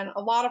board. And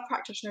a lot of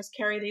practitioners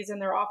carry these in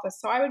their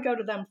office. So I would go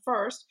to them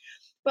first.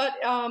 But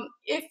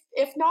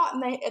if not,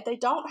 and if they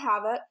don't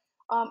have it,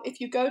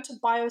 if you go to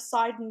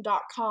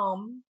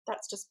biocidin.com,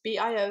 that's just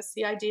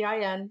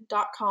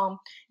BIOCIDIN.com,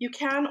 you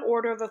can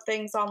order the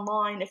things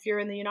online if you're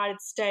in the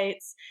United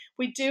States.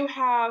 We do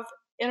have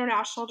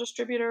international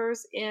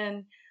distributors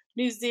in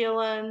New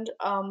Zealand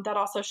that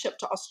also ship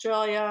to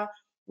Australia.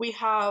 We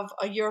have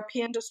a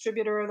European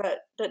distributor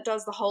that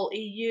does the whole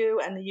EU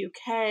and the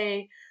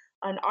UK.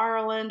 in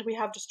Ireland, we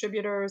have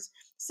distributors.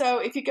 So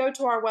if you go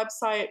to our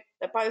website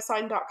at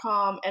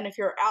biocidin.com, and if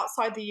you're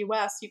outside the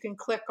US, you can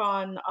click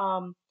on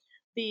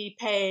the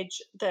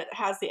page that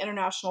has the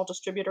international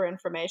distributor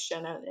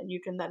information, and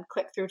you can then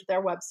click through to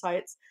their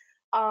websites.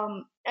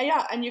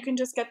 And you can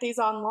just get these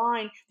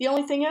online. The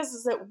only thing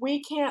is that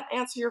we can't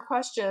answer your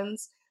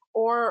questions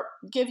or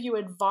give you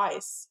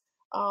advice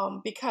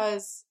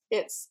because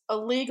it's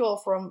illegal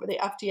from the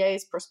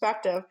FDA's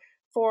perspective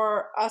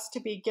for us to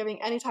be giving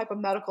any type of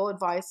medical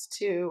advice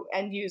to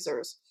end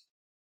users.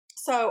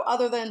 So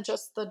other than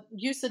just the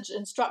usage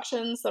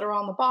instructions that are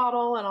on the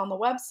bottle and on the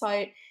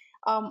website,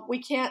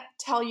 we can't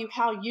tell you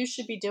how you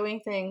should be doing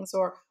things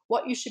or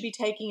what you should be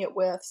taking it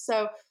with.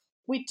 So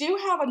we do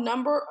have a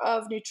number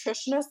of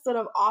nutritionists that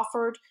have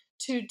offered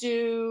to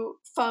do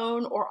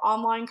phone or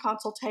online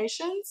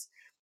consultations.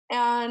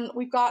 And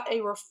we've got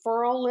a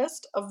referral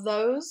list of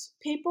those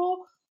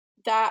people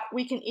that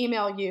we can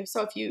email you.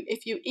 So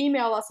if you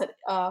email us at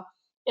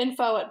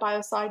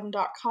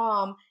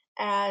info@biocidin.com,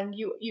 and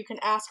you can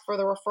ask for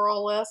the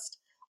referral list,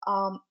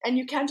 and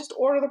you can just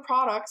order the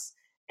products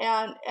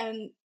and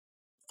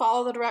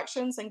follow the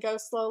directions and go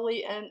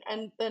slowly,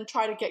 and then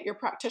try to get your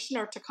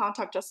practitioner to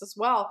contact us as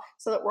well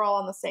so that we're all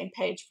on the same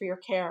page for your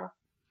care.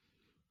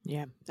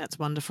 Yeah, that's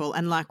wonderful.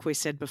 And like we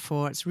said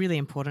before, it's really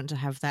important to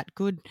have that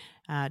good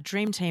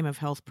dream team of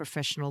health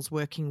professionals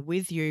working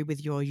with you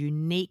with your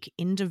unique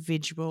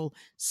individual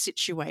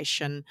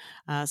situation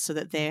so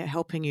that they're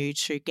helping you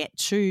to get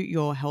to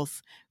your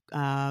health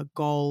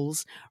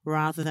goals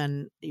rather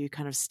than you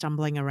kind of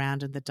stumbling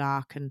around in the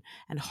dark and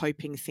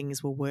hoping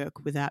things will work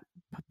without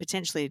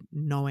potentially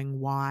knowing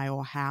why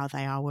or how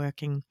they are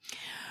working.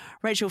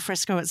 Rachel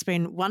Fresco, it's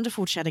been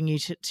wonderful chatting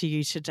to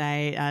you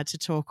today to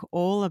talk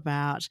all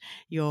about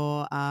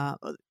your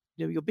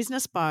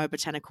business,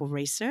 biobotanical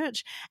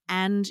research,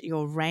 and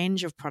your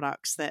range of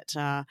products that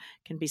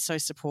can be so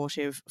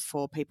supportive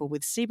for people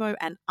with SIBO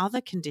and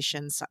other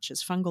conditions such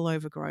as fungal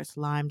overgrowth,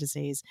 Lyme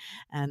disease,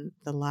 and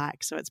the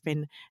like. So it's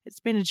been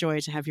a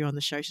joy to have you on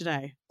the show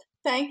today.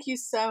 Thank you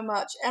so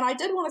much. And I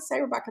did want to say,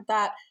 Rebecca,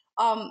 that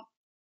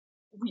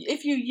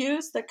if you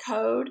use the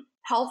code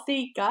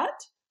Healthy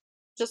Gut,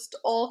 just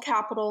all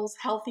capitals,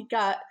 Healthy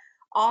Gut,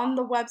 on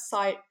the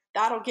website,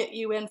 that'll get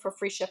you in for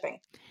free shipping.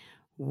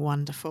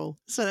 Wonderful.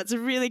 So that's a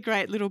really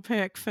great little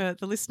perk for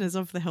the listeners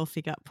of the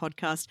Healthy Gut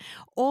podcast.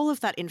 All of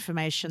that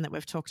information that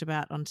we've talked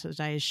about on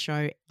today's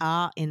show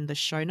are in the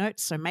show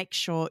notes. So make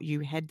sure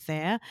you head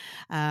there,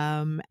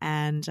 and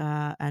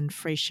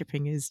free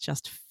shipping is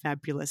just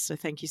fabulous. So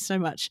thank you so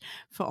much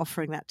for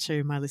offering that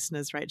to my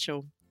listeners,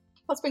 Rachel.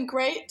 Well, it's been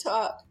great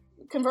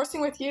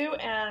conversing with you,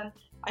 and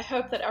I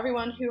hope that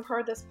everyone who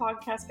heard this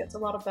podcast gets a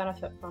lot of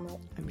benefit from it.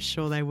 I'm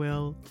sure they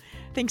will.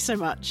 Thanks so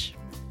much.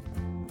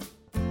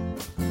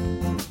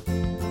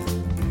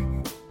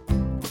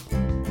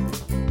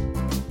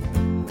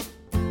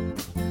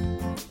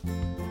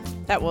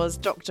 That was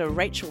Dr.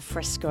 Rachel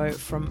Fresco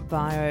from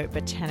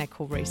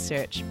Biobotanical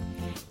Research.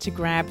 To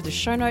grab the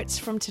show notes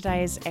from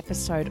today's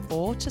episode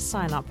or to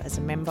sign up as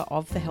a member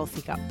of the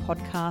Healthy Gut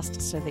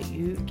podcast so that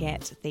you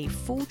get the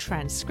full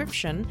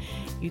transcription,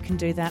 you can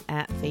do that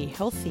at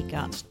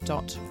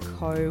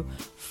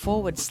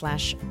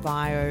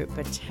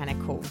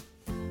thehealthygut.co/biobotanical.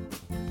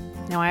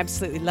 Now, I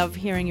absolutely love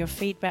hearing your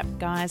feedback,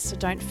 guys, so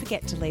don't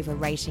forget to leave a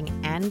rating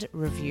and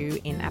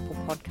review in Apple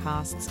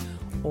Podcasts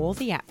or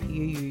the app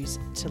you use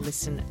to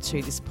listen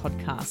to this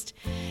podcast.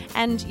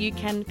 And you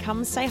can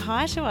come say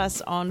hi to us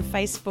on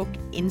Facebook,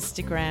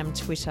 Instagram,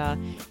 Twitter,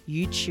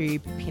 YouTube,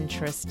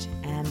 Pinterest,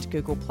 and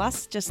Google+.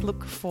 Just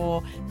look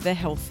for The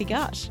Healthy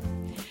Gut.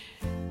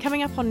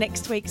 Coming up on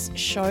next week's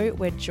show,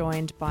 we're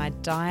joined by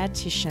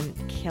dietitian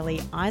Kelly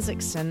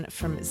Isaacson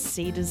from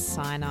Cedars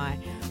Sinai,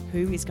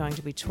 who is going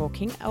to be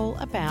talking all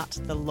about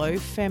the low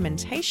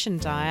fermentation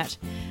diet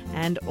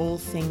and all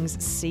things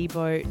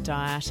SIBO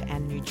diet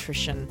and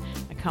nutrition.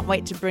 I can't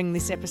wait to bring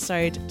this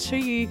episode to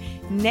you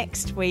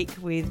next week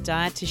with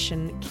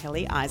dietitian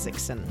Kelly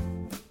Isaacson.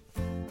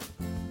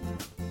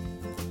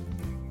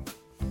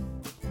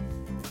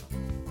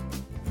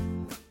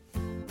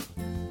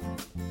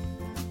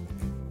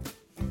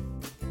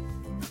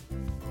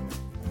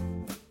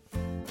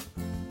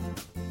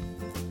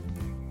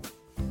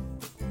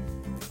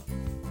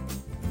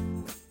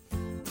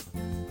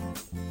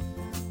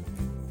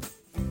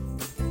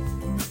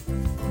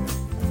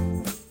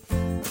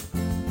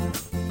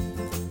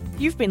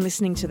 You've been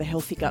listening to the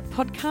Healthy Gut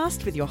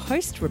podcast with your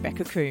host,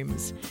 Rebecca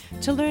Coombs.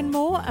 To learn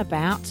more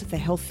about the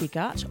Healthy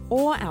Gut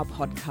or our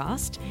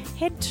podcast,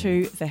 head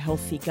to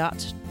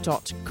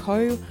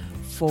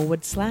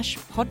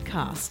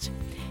thehealthygut.co/podcast.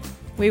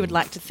 We would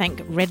like to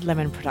thank Red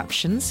Lemon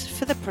Productions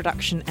for the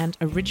production and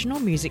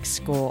original music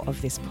score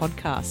of this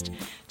podcast.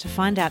 To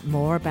find out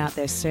more about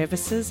their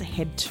services,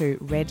 head to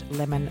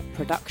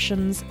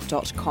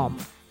redlemonproductions.com.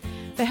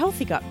 The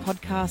Healthy Gut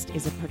podcast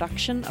is a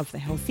production of The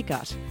Healthy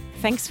Gut.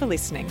 Thanks for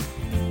listening.